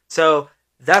 6. So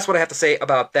that's what I have to say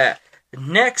about that.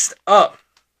 Next up,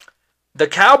 the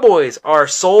Cowboys are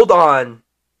sold on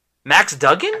Max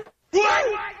Duggan?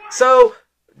 So,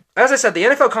 as I said, the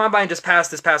NFL Combine just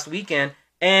passed this past weekend,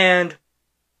 and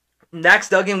Max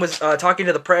Duggan was talking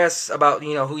to the press about,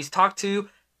 who he's talked to,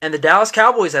 and the Dallas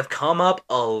Cowboys have come up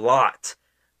a lot.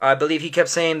 I believe he kept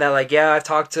saying that, I've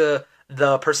talked to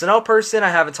the personnel person, I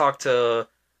haven't talked to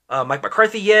Mike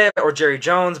McCarthy yet, or Jerry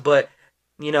Jones, but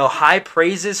high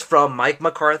praises from Mike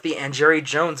McCarthy and Jerry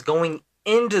Jones going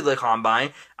into the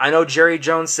Combine. I know Jerry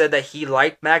Jones said that he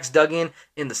liked Max Duggan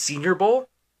in the Senior Bowl.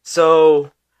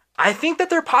 So I think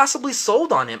that they're possibly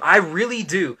sold on him. I really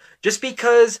do. Just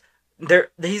because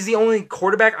he's the only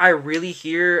quarterback I really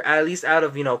hear, at least out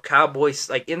of, Cowboys,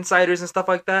 insiders and stuff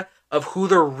like that, of who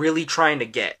they're really trying to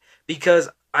get. Because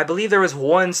I believe there was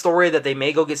one story that they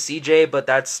may go get CJ, but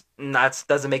that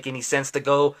doesn't make any sense to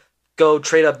go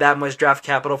trade up that much draft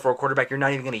capital for a quarterback you're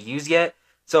not even going to use yet.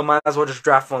 So might as well just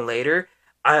draft one later.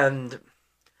 And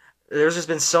there's just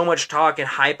been so much talk and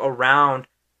hype around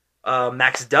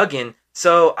Max Duggan.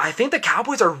 So I think the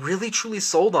Cowboys are really truly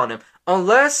sold on him.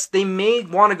 Unless they may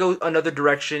want to go another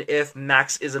direction if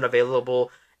Max isn't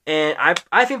available. And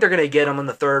I think they're going to get him in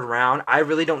the 3rd round. I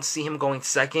really don't see him going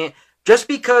 2nd. Just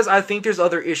because I think there's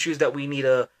other issues that we need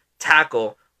to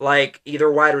tackle. Like either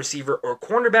wide receiver or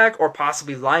cornerback or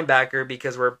possibly linebacker,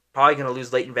 because we're probably going to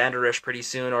lose Leighton Vander Esch pretty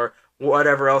soon or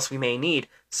whatever else we may need.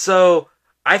 So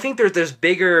I think there's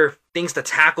bigger things to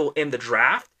tackle in the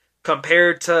draft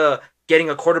compared to getting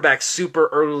a quarterback super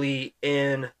early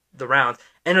in the round.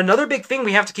 And another big thing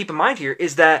we have to keep in mind here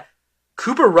is that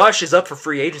Cooper Rush is up for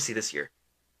free agency this year.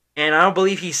 And I don't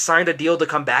believe he signed a deal to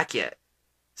come back yet.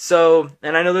 So,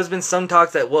 and I know there's been some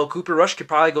talks that, well, Cooper Rush could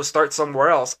probably go start somewhere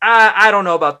else. I don't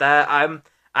know about that.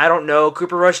 I don't know.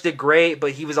 Cooper Rush did great,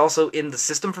 but he was also in the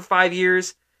system for 5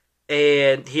 years,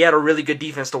 and he had a really good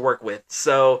defense to work with.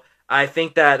 So I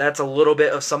think that that's a little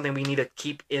bit of something we need to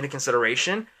keep into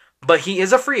consideration. But he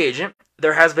is a free agent.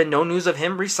 There has been no news of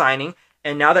him re-signing,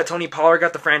 and now that Tony Pollard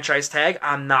got the franchise tag,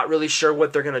 I'm not really sure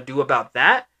what they're going to do about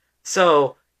that.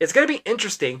 So it's going to be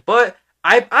interesting, but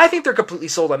I think they're completely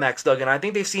sold on Max Duggan. I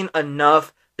think they've seen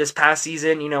enough this past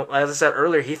season. As I said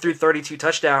earlier, he threw 32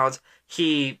 touchdowns.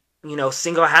 He,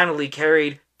 single-handedly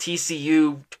carried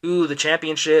TCU to the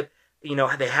championship.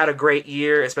 They had a great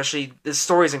year, especially his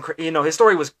story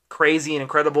was crazy and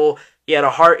incredible. He had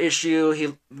a heart issue.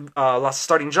 He lost a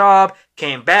starting job,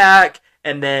 came back,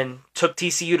 and then took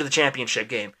TCU to the championship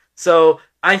game. So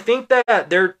I think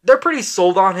that they're pretty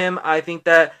sold on him. I think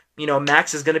that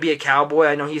Max is going to be a Cowboy.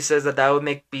 I know he says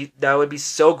that would be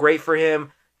so great for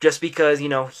him, just because he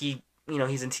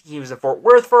was in Fort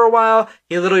Worth for a while.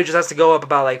 He literally just has to go up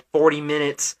about 40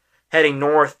 minutes heading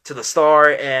north to the Star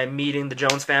and meeting the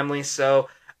Jones family. So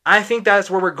I think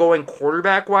that's where we're going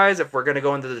quarterback wise. If we're going to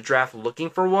go into the draft looking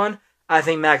for one, I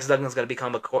think Max Duggan's going to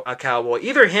become a Cowboy,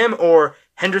 either him or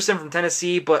Henderson from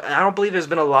Tennessee. But I don't believe there's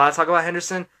been a lot of talk about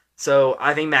Henderson. So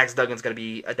I think Max Duggan's going to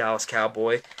be a Dallas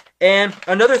Cowboy. And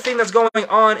another thing that's going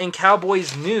on in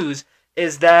Cowboys news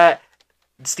is that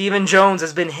Stephen Jones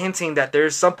has been hinting that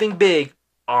there's something big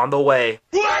on the way.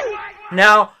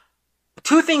 Now,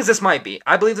 2 things this might be.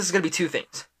 I believe this is going to be 2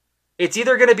 things. It's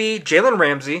either going to be Jalen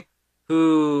Ramsey,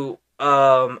 who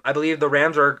I believe the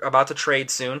Rams are about to trade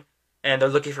soon, and they're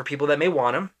looking for people that may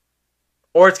want him,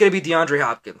 or it's going to be DeAndre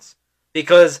Hopkins.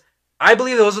 Because I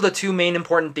believe those are the 2 main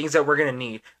important things that we're going to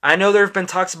need. I know there have been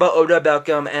talks about Odell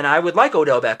Beckham, and I would like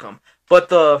Odell Beckham. But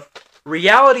the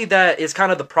reality that is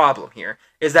kind of the problem here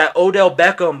is that Odell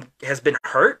Beckham has been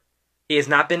hurt. He has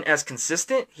not been as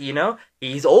consistent.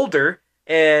 He's older.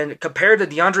 And compared to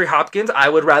DeAndre Hopkins, I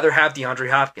would rather have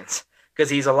DeAndre Hopkins. Because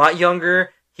he's a lot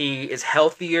younger, he is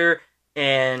healthier,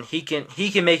 and he can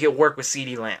make it work with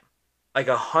CeeDee Lamb.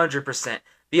 100%.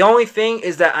 The only thing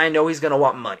is that I know he's going to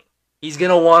want money. He's going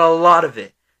to want a lot of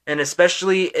it. And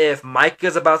especially if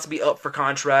Micah's about to be up for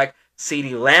contract,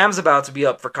 CeeDee Lamb's about to be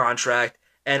up for contract,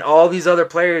 and all these other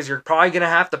players you're probably going to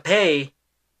have to pay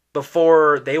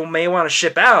before they may want to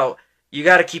ship out, you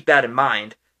got to keep that in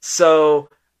mind. So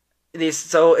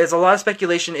so it's a lot of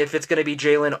speculation if it's going to be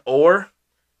Jalen or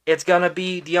it's going to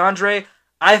be DeAndre.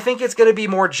 I think it's going to be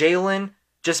more Jalen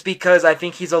just because I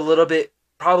think he's a little bit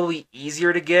probably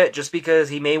easier to get just because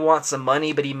he may want some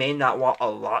money, but he may not want a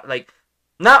lot. Like,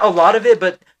 not a lot of it,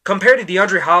 but compared to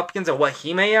DeAndre Hopkins and what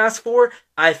he may ask for,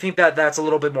 I think that that's a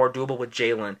little bit more doable with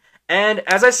Jalen. And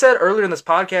as I said earlier in this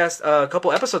podcast a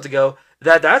couple episodes ago,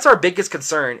 that's our biggest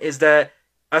concern is that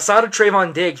aside of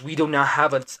Trayvon Diggs, we do not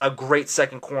have a great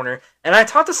second corner. And I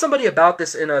talked to somebody about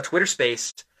this in a Twitter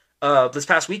space this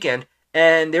past weekend,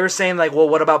 and they were saying, like, well,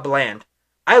 what about Bland?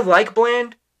 I like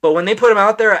Bland, but when they put him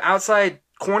out there at outside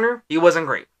corner, he wasn't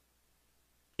great.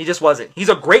 He just wasn't. He's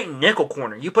a great nickel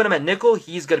corner. You put him at nickel,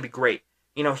 he's going to be great.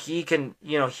 He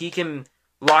can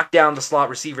lock down the slot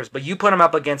receivers, but you put him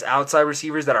up against outside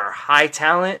receivers that are high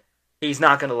talent, he's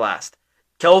not going to last.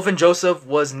 Kelvin Joseph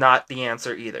was not the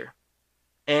answer either.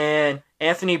 And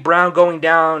Anthony Brown going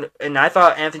down, and I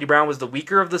thought Anthony Brown was the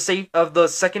weaker of the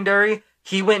secondary.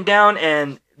 He went down,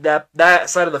 and that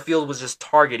side of the field was just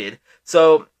targeted.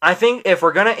 So I think if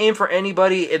we're gonna aim for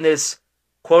anybody in this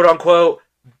quote unquote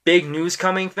big news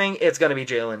coming thing, it's gonna be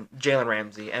Jalen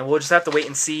Ramsey, and we'll just have to wait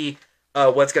and see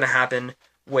what's gonna happen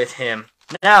with him.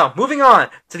 Now, moving on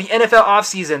to the NFL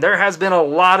offseason, there has been a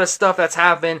lot of stuff that's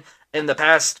happened in the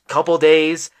past couple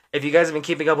days. If you guys have been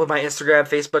keeping up with my Instagram,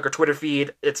 Facebook, or Twitter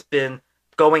feed, it's been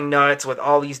going nuts with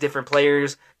all these different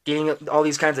players, getting all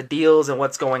these kinds of deals and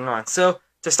what's going on. So,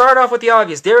 to start off with the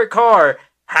obvious, Derek Carr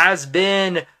has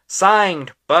been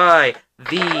signed by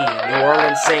the New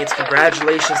Orleans Saints.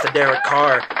 Congratulations to Derek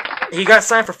Carr. He got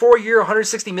signed for a 4-year,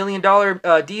 $160 million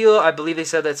deal. I believe they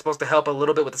said that's supposed to help a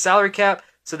little bit with the salary cap,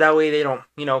 so that way they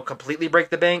don't, completely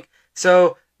break the bank.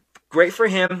 So, great for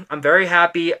him. I'm very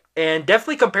happy, and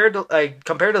definitely compared to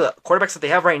the quarterbacks that they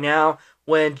have right now.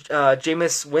 When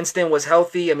Jameis Winston was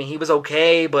healthy, I mean, he was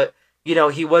okay, but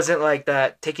he wasn't like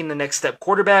that taking the next step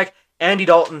quarterback. Andy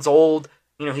Dalton's old.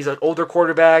 He's an older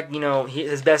quarterback.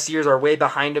 His best years are way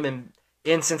behind him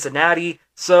in Cincinnati.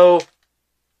 So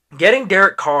getting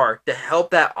Derek Carr to help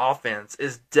that offense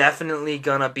is definitely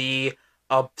gonna be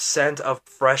a scent of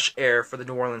fresh air for the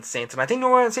New Orleans Saints, and I think New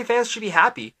Orleans Saints fans should be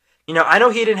happy. I know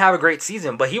he didn't have a great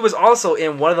season, but he was also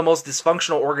in one of the most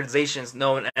dysfunctional organizations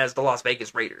known as the Las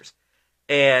Vegas Raiders.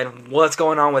 And what's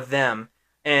going on with them?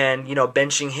 And,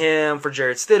 benching him for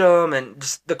Jarrett Stidham and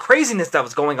just the craziness that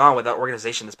was going on with that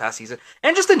organization this past season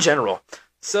and just in general.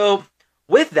 So,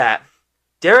 with that,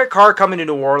 Derek Carr coming to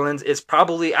New Orleans is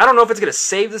probably, I don't know if it's going to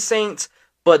save the Saints,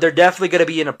 but they're definitely going to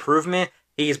be an improvement.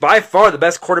 He's by far the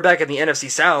best quarterback in the NFC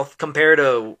South compared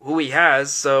to who he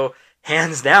has, so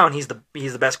hands down, he's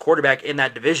the best quarterback in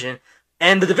that division.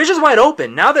 And the division's wide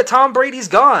open. Now that Tom Brady's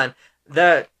gone,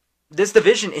 this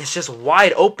division is just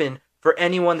wide open for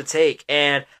anyone to take.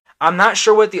 And I'm not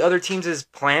sure what the other teams'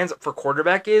 plans for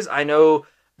quarterback is. I know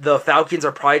the Falcons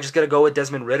are probably just going to go with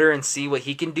Desmond Ridder and see what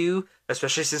he can do,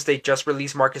 especially since they just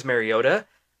released Marcus Mariota.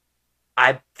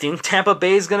 I think Tampa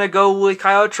Bay is going to go with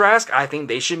Kyle Trask. I think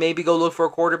they should maybe go look for a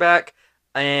quarterback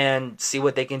and see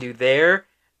what they can do there.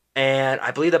 And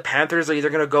I believe the Panthers are either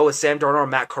going to go with Sam Darnold or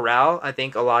Matt Corral. I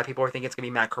think a lot of people are thinking it's going to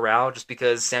be Matt Corral just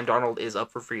because Sam Darnold is up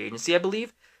for free agency, I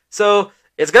believe. So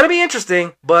it's going to be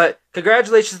interesting, but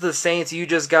congratulations to the Saints. You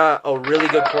just got a really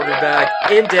good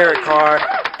quarterback in Derek Carr,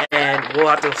 and we'll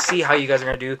have to see how you guys are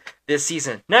going to do this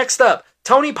season. Next up,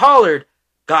 Tony Pollard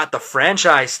got the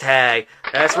franchise tag.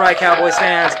 That's right, Cowboys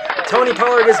fans. Tony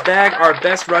Pollard is back. Our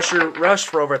best rusher rushed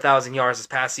for over 1,000 yards this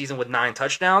past season with 9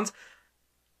 touchdowns.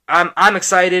 I'm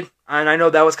excited, and I know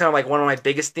that was kind of like one of my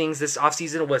biggest things this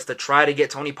offseason was to try to get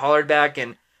Tony Pollard back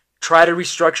and try to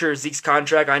restructure Zeke's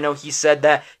contract. I know he said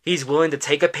that he's willing to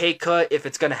take a pay cut if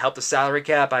it's going to help the salary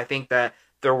cap. I think that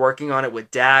they're working on it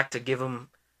with Dak to give him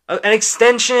an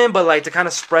extension, but like to kind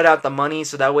of spread out the money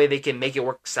so that way they can make it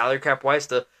work salary cap-wise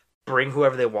to bring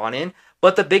whoever they want in.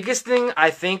 But the biggest thing, I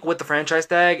think, with the franchise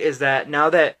tag is that now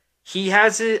that he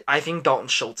has it, I think Dalton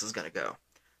Schultz is going to go.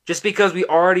 Just because we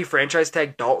already franchise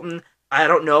tagged Dalton, I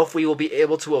don't know if we will be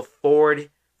able to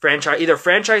afford either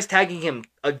franchise tagging him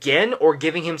again or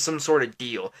giving him some sort of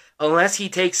deal. Unless he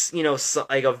takes,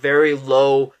 like a very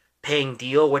low paying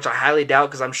deal, which I highly doubt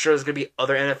because I'm sure there's going to be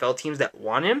other NFL teams that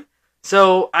want him.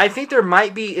 So I think this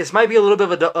might be a little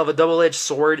bit of a double-edged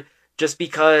sword just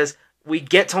because we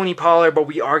get Tony Pollard, but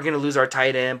we are going to lose our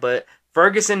tight end. But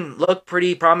Ferguson looked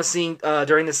pretty promising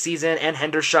during the season, and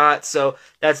Hendershot, so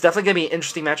that's definitely going to be an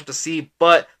interesting matchup to see.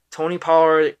 But Tony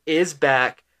Pollard is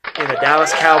back in the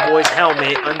Dallas Cowboys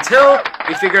helmet until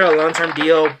we figure out a long-term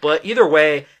deal. But either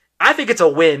way, I think it's a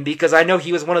win because I know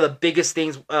he was one of the biggest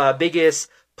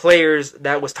players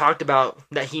that was talked about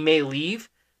that he may leave.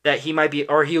 that he might be,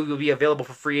 or he will be available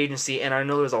for free agency. And I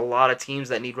know there's a lot of teams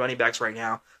that need running backs right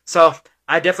now. So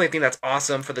I definitely think that's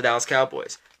awesome for the Dallas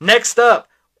Cowboys. Next up,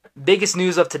 biggest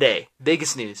news of today.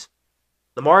 Biggest news.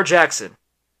 Lamar Jackson,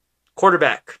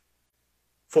 quarterback,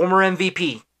 former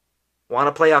MVP, won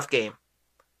a playoff game.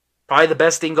 Probably the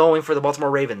best thing going for the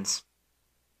Baltimore Ravens.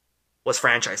 Was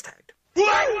franchise tagged.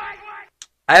 I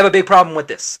have a big problem with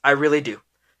this. I really do.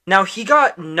 Now he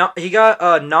got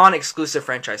a non-exclusive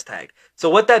franchise tag. So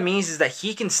what that means is that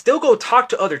he can still go talk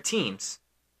to other teams.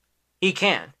 He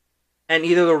can. And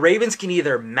either the Ravens can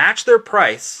either match their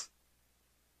price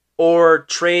or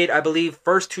trade, I believe,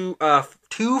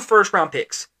 two first-round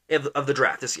picks of the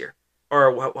draft this year.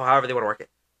 Or however they want to work it.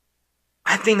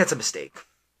 I think that's a mistake.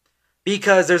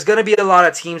 Because there's going to be a lot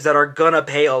of teams that are going to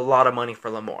pay a lot of money for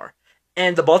Lamar.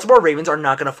 And the Baltimore Ravens are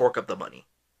not going to fork up the money.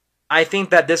 I think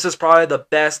that this is probably the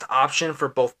best option for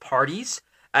both parties.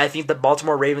 I think the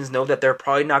Baltimore Ravens know that they're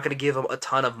probably not going to give him a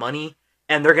ton of money.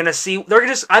 And they're going to see,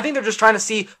 I think they're just trying to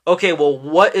see, okay, well,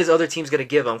 what is other teams going to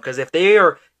give him? Because if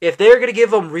they're going to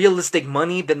give him realistic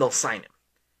money, then they'll sign him.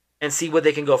 And see what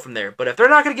they can go from there. But if they're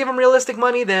not going to give him realistic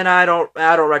money, then I don't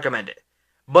recommend it.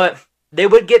 But they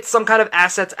would get some kind of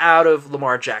assets out of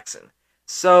Lamar Jackson.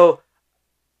 So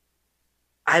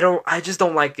I just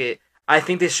don't like it. I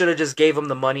think they should have just gave him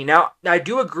the money. Now, I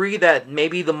do agree that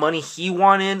maybe the money he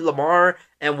wanted, Lamar,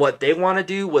 and what they want to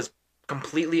do was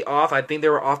completely off. I think they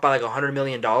were off by like $100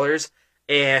 million.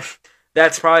 And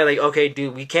that's probably like, okay,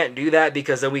 dude, we can't do that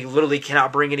because then we literally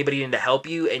cannot bring anybody in to help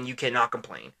you and you cannot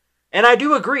complain. And I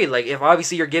do agree, like, if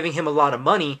obviously you're giving him a lot of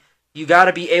money, you got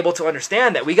to be able to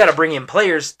understand that we got to bring in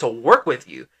players to work with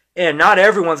you. And not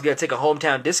everyone's going to take a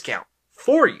hometown discount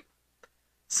for you.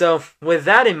 So, with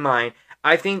that in mind,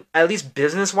 I think, at least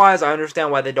business-wise, I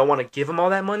understand why they don't want to give him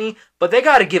all that money, but they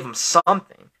got to give him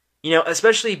something. You know,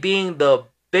 especially being the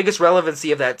biggest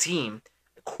relevancy of that team,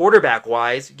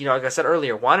 quarterback-wise, you know, like I said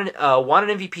earlier, won an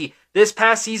MVP. This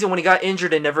past season, when he got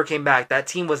injured and never came back, that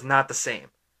team was not the same.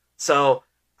 So,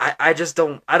 I just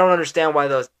don't understand why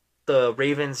the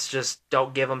Ravens just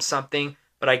don't give him something,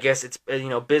 but I guess it's, you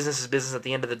know, business is business at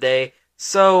the end of the day.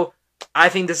 So, I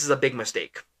think this is a big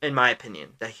mistake, in my opinion,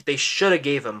 that they should have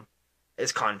gave him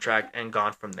his contract and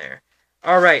gone from there.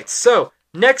 Alright, so,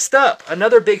 next up,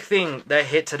 another big thing that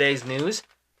hit today's news.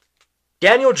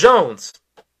 Daniel Jones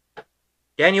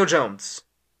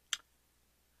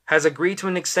has agreed to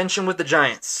an extension with the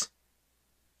Giants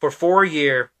for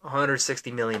 4-year,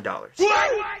 $160 million.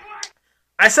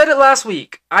 I said it last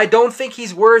week. I don't think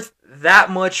he's worth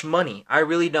that much money. I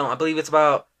really don't. I believe it's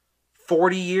about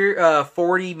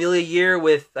 $40 million a year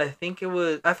with,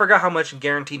 I forgot how much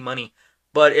guaranteed money,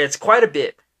 but it's quite a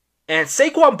bit. And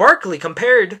Saquon Barkley,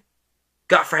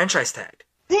 got franchise tagged.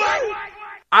 I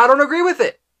don't agree with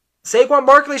it. Saquon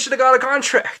Barkley should have got a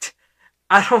contract.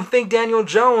 I don't think Daniel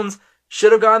Jones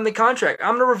should have gotten the contract.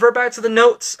 I'm going to revert back to the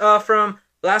notes from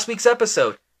last week's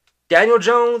episode. Daniel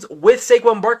Jones with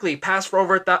Saquon Barkley passed for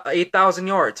over 8,000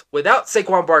 yards. Without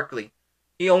Saquon Barkley,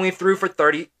 he only threw for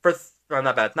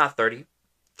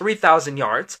 3,000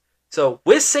 yards. So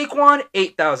with Saquon,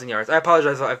 8,000 yards. I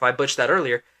apologize if I butchered that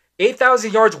earlier.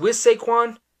 8,000 yards with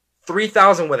Saquon,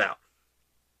 3,000 without.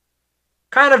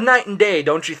 Kind of night and day,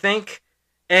 don't you think?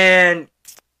 And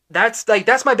that's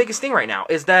my biggest thing right now,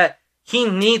 is that he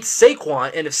needs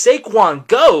Saquon, and if Saquon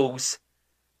goes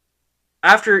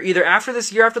after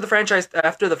this year, after the franchise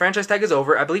tag is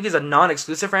over, I believe he's a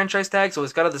non-exclusive franchise tag, so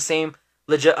it's kind of the same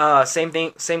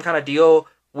kind of deal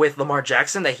with Lamar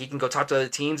Jackson, that he can go talk to other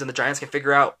teams and the Giants can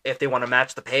figure out if they want to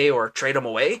match the pay or trade him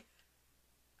away.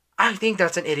 I think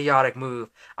that's an idiotic move.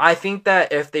 I think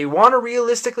that if they want to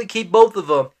realistically keep both of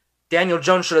them, Daniel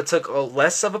Jones should have took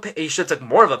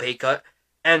more of a pay cut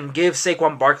and give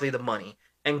Saquon Barkley the money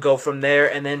and go from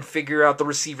there and then figure out the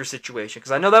receiver situation.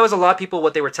 Because I know that was a lot of people,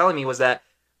 what they were telling me was that,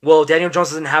 well, Daniel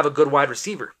Jones doesn't have a good wide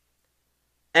receiver.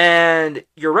 And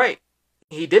you're right.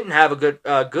 He didn't have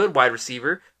a good wide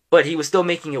receiver, but he was still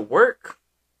making it work.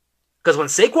 Because when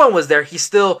Saquon was there, he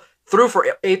still threw for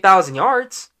 8,000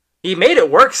 yards. He made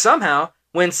it work somehow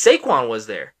when Saquon was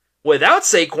there. Without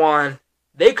Saquon,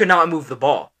 they could not move the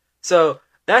ball. So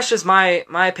that's just my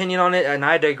opinion on it, and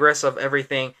I digress of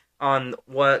everything on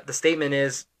what the statement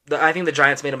is. I think the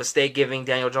Giants made a mistake giving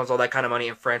Daniel Jones all that kind of money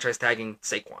and franchise tagging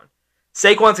Saquon.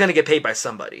 Saquon's going to get paid by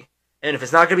somebody. And if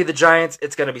it's not going to be the Giants,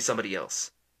 it's going to be somebody else.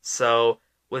 So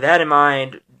with that in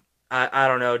mind, I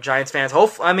don't know, Giants fans,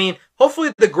 hopefully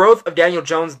the growth of Daniel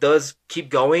Jones does keep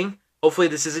going. Hopefully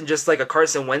this isn't just like a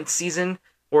Carson Wentz season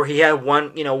where he had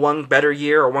one better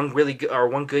year or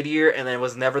one good year and then it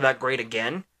was never that great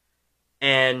again.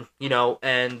 And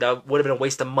that would have been a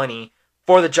waste of money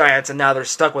for the Giants, and now they're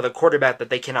stuck with a quarterback that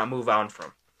they cannot move on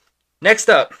from. Next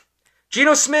up,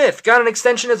 Geno Smith got an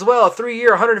extension as well, a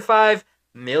 3-year, $105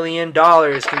 million.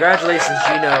 Congratulations,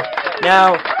 Geno.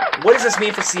 Now, what does this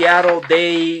mean for Seattle?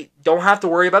 They don't have to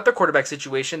worry about their quarterback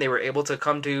situation. They were able to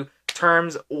come to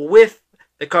terms with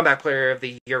the comeback player of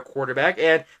the year quarterback,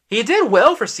 and he did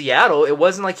well for Seattle. It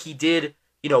wasn't like he did,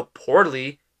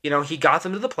 poorly. He got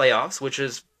them to the playoffs, which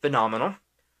is phenomenal.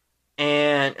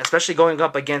 And especially going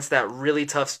up against that really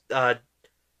tough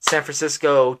San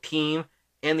Francisco team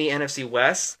in the NFC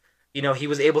West, he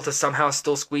was able to somehow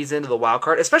still squeeze into the wild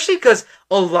card, especially because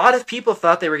a lot of people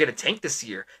thought they were going to tank this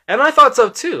year. And I thought so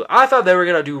too. I thought they were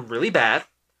going to do really bad,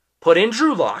 put in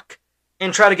Drew Lock,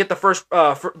 and try to get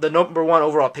the number 1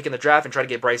 overall pick in the draft and try to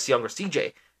get Bryce Young or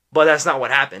CJ. But that's not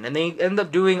what happened. And they ended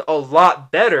up doing a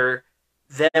lot better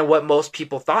than what most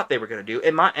people thought they were going to do.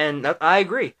 And I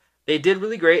agree. They did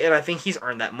really great, and I think he's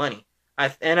earned that money. I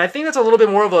think that's a little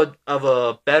bit more of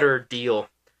a better deal,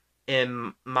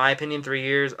 in my opinion. 3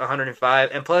 years, 105,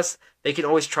 and plus they can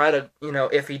always try to,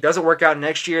 if he doesn't work out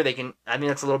next year, they can. I think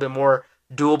that's a little bit more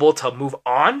doable to move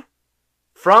on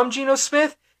from Geno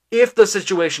Smith if the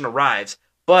situation arrives.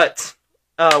 But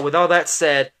with all that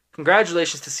said,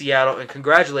 congratulations to Seattle and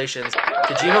congratulations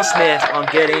to Geno Smith on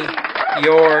getting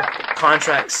your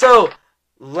contract. So,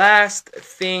 last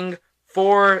thing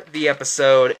for the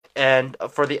episode and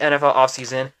for the NFL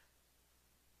offseason,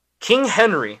 King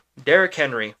Henry, Derrick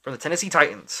Henry from the Tennessee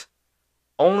Titans.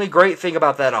 Only great thing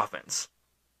about that offense.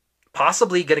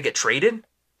 Possibly going to get traded?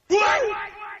 I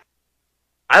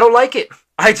don't like it.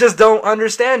 I just don't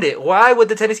understand it. Why would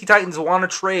the Tennessee Titans want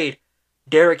to trade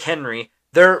Derrick Henry?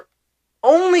 Their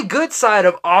only good side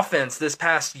of offense this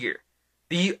past year.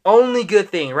 The only good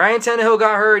thing. Ryan Tannehill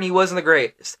got hurt and he wasn't the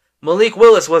greatest. Malik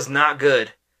Willis was not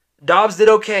good. Dobbs did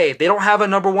okay. They don't have a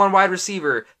number 1 wide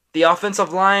receiver. The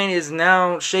offensive line is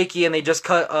now shaky, and they just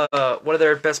cut one of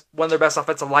their best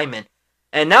offensive linemen.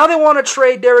 And now they want to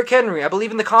trade Derrick Henry. I believe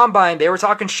in the combine they were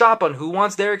talking shop on who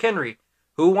wants Derrick Henry,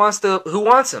 who wants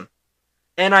him.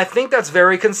 And I think that's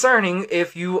very concerning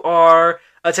if you are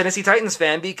a Tennessee Titans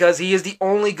fan, because he is the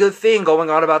only good thing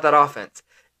going on about that offense.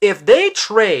 If they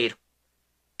trade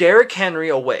Derrick Henry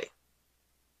away,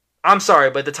 I'm sorry,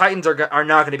 but the Titans are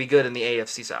not going to be good in the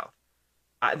AFC South.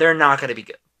 They're not going to be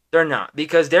good. They're not.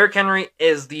 Because Derrick Henry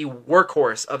is the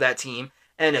workhorse of that team.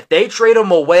 And if they trade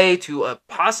him away to a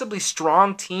possibly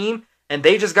strong team and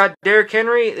they just got Derrick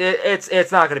Henry,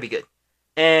 it's not going to be good.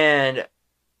 And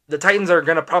the Titans are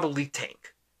going to probably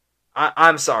tank.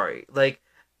 I'm sorry.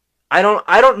 I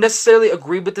don't necessarily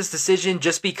agree with this decision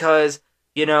just because,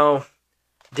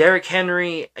 Derrick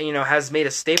Henry, has made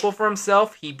a staple for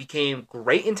himself. He became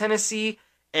great in Tennessee,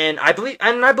 and I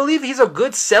believe he's a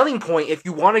good selling point if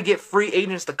you want to get free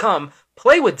agents to come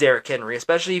play with Derrick Henry,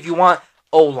 especially if you want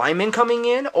O-linemen coming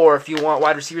in or if you want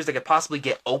wide receivers that could possibly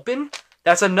get open.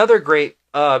 That's another great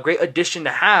addition to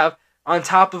have on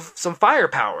top of some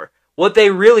firepower. What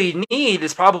they really need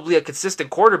is probably a consistent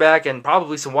quarterback and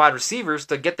probably some wide receivers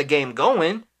to get the game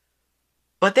going.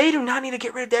 But they do not need to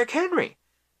get rid of Derrick Henry.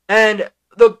 And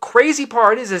the crazy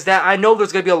part is that I know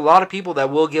there's going to be a lot of people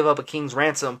that will give up a king's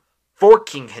ransom for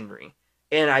King Henry.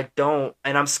 And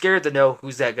I'm scared to know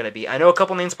who's that going to be. I know a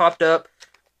couple names popped up.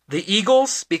 The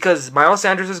Eagles, because Miles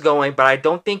Sanders is going, but I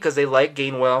don't think because they like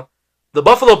Gainwell. The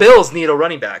Buffalo Bills need a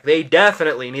running back. They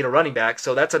definitely need a running back,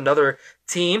 so that's another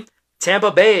team.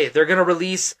 Tampa Bay, they're going to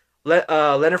release Leonard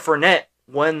Fournette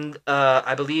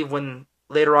I believe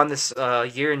later on this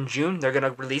year in June, they're going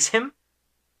to release him.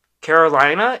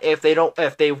 Carolina, if they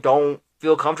don't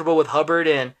feel comfortable with Hubbard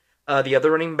and the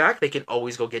other running back, they can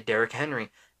always go get Derrick Henry.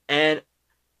 And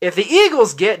if the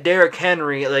Eagles get Derrick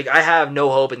Henry, I have no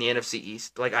hope in the NFC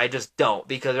East. I just don't,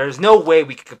 because there's no way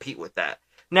we can compete with that.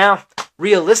 Now,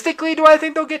 realistically, do I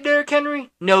think they'll get Derrick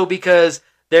Henry? No, because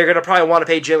they're going to probably want to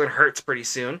pay Jalen Hurts pretty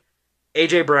soon.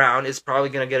 A.J. Brown is probably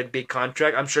going to get a big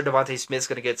contract. I'm sure Devontae Smith's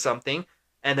going to get something.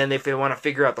 And then if they want to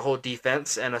figure out the whole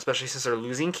defense, and especially since they're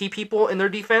losing key people in their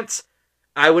defense,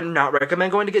 I would not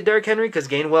recommend going to get Derrick Henry because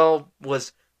Gainwell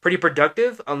was pretty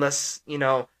productive unless,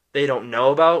 they don't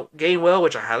know about Gainwell,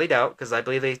 which I highly doubt because I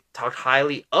believe they talked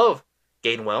highly of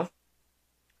Gainwell.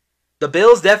 The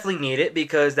Bills definitely need it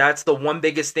because that's the one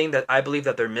biggest thing that I believe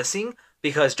that they're missing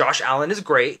because Josh Allen is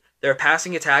great. Their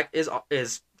passing attack is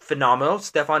phenomenal.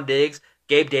 Stephon Diggs,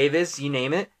 Gabe Davis, you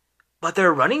name it. But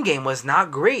their running game was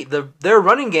not great. Their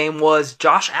running game was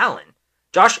Josh Allen.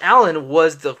 Josh Allen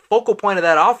was the focal point of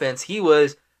that offense. He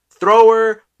was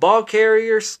thrower, ball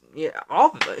carrier.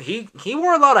 He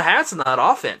wore a lot of hats in that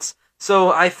offense.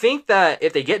 So I think that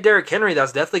if they get Derrick Henry,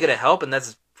 that's definitely going to help, and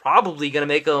that's probably going to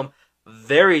make them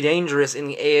very dangerous in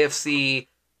the AFC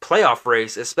playoff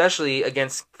race, especially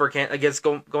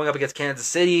going up against Kansas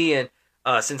City and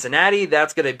Cincinnati.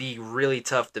 That's going to be really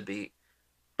tough to beat.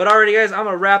 But alrighty, guys, I'm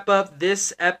going to wrap up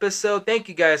this episode. Thank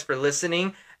you guys for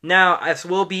listening. Now, this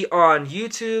will be on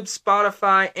YouTube,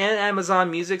 Spotify, and Amazon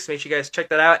Music, so make sure you guys check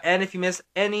that out. And if you missed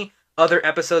any other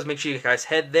episodes, make sure you guys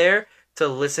head there to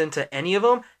listen to any of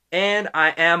them. And I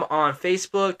am on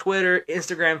Facebook, Twitter,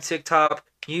 Instagram, TikTok,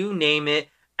 you name it,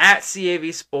 at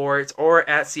CAV Sports or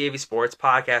at CAV Sports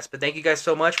Podcast. But thank you guys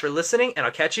so much for listening, and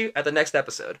I'll catch you at the next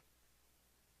episode.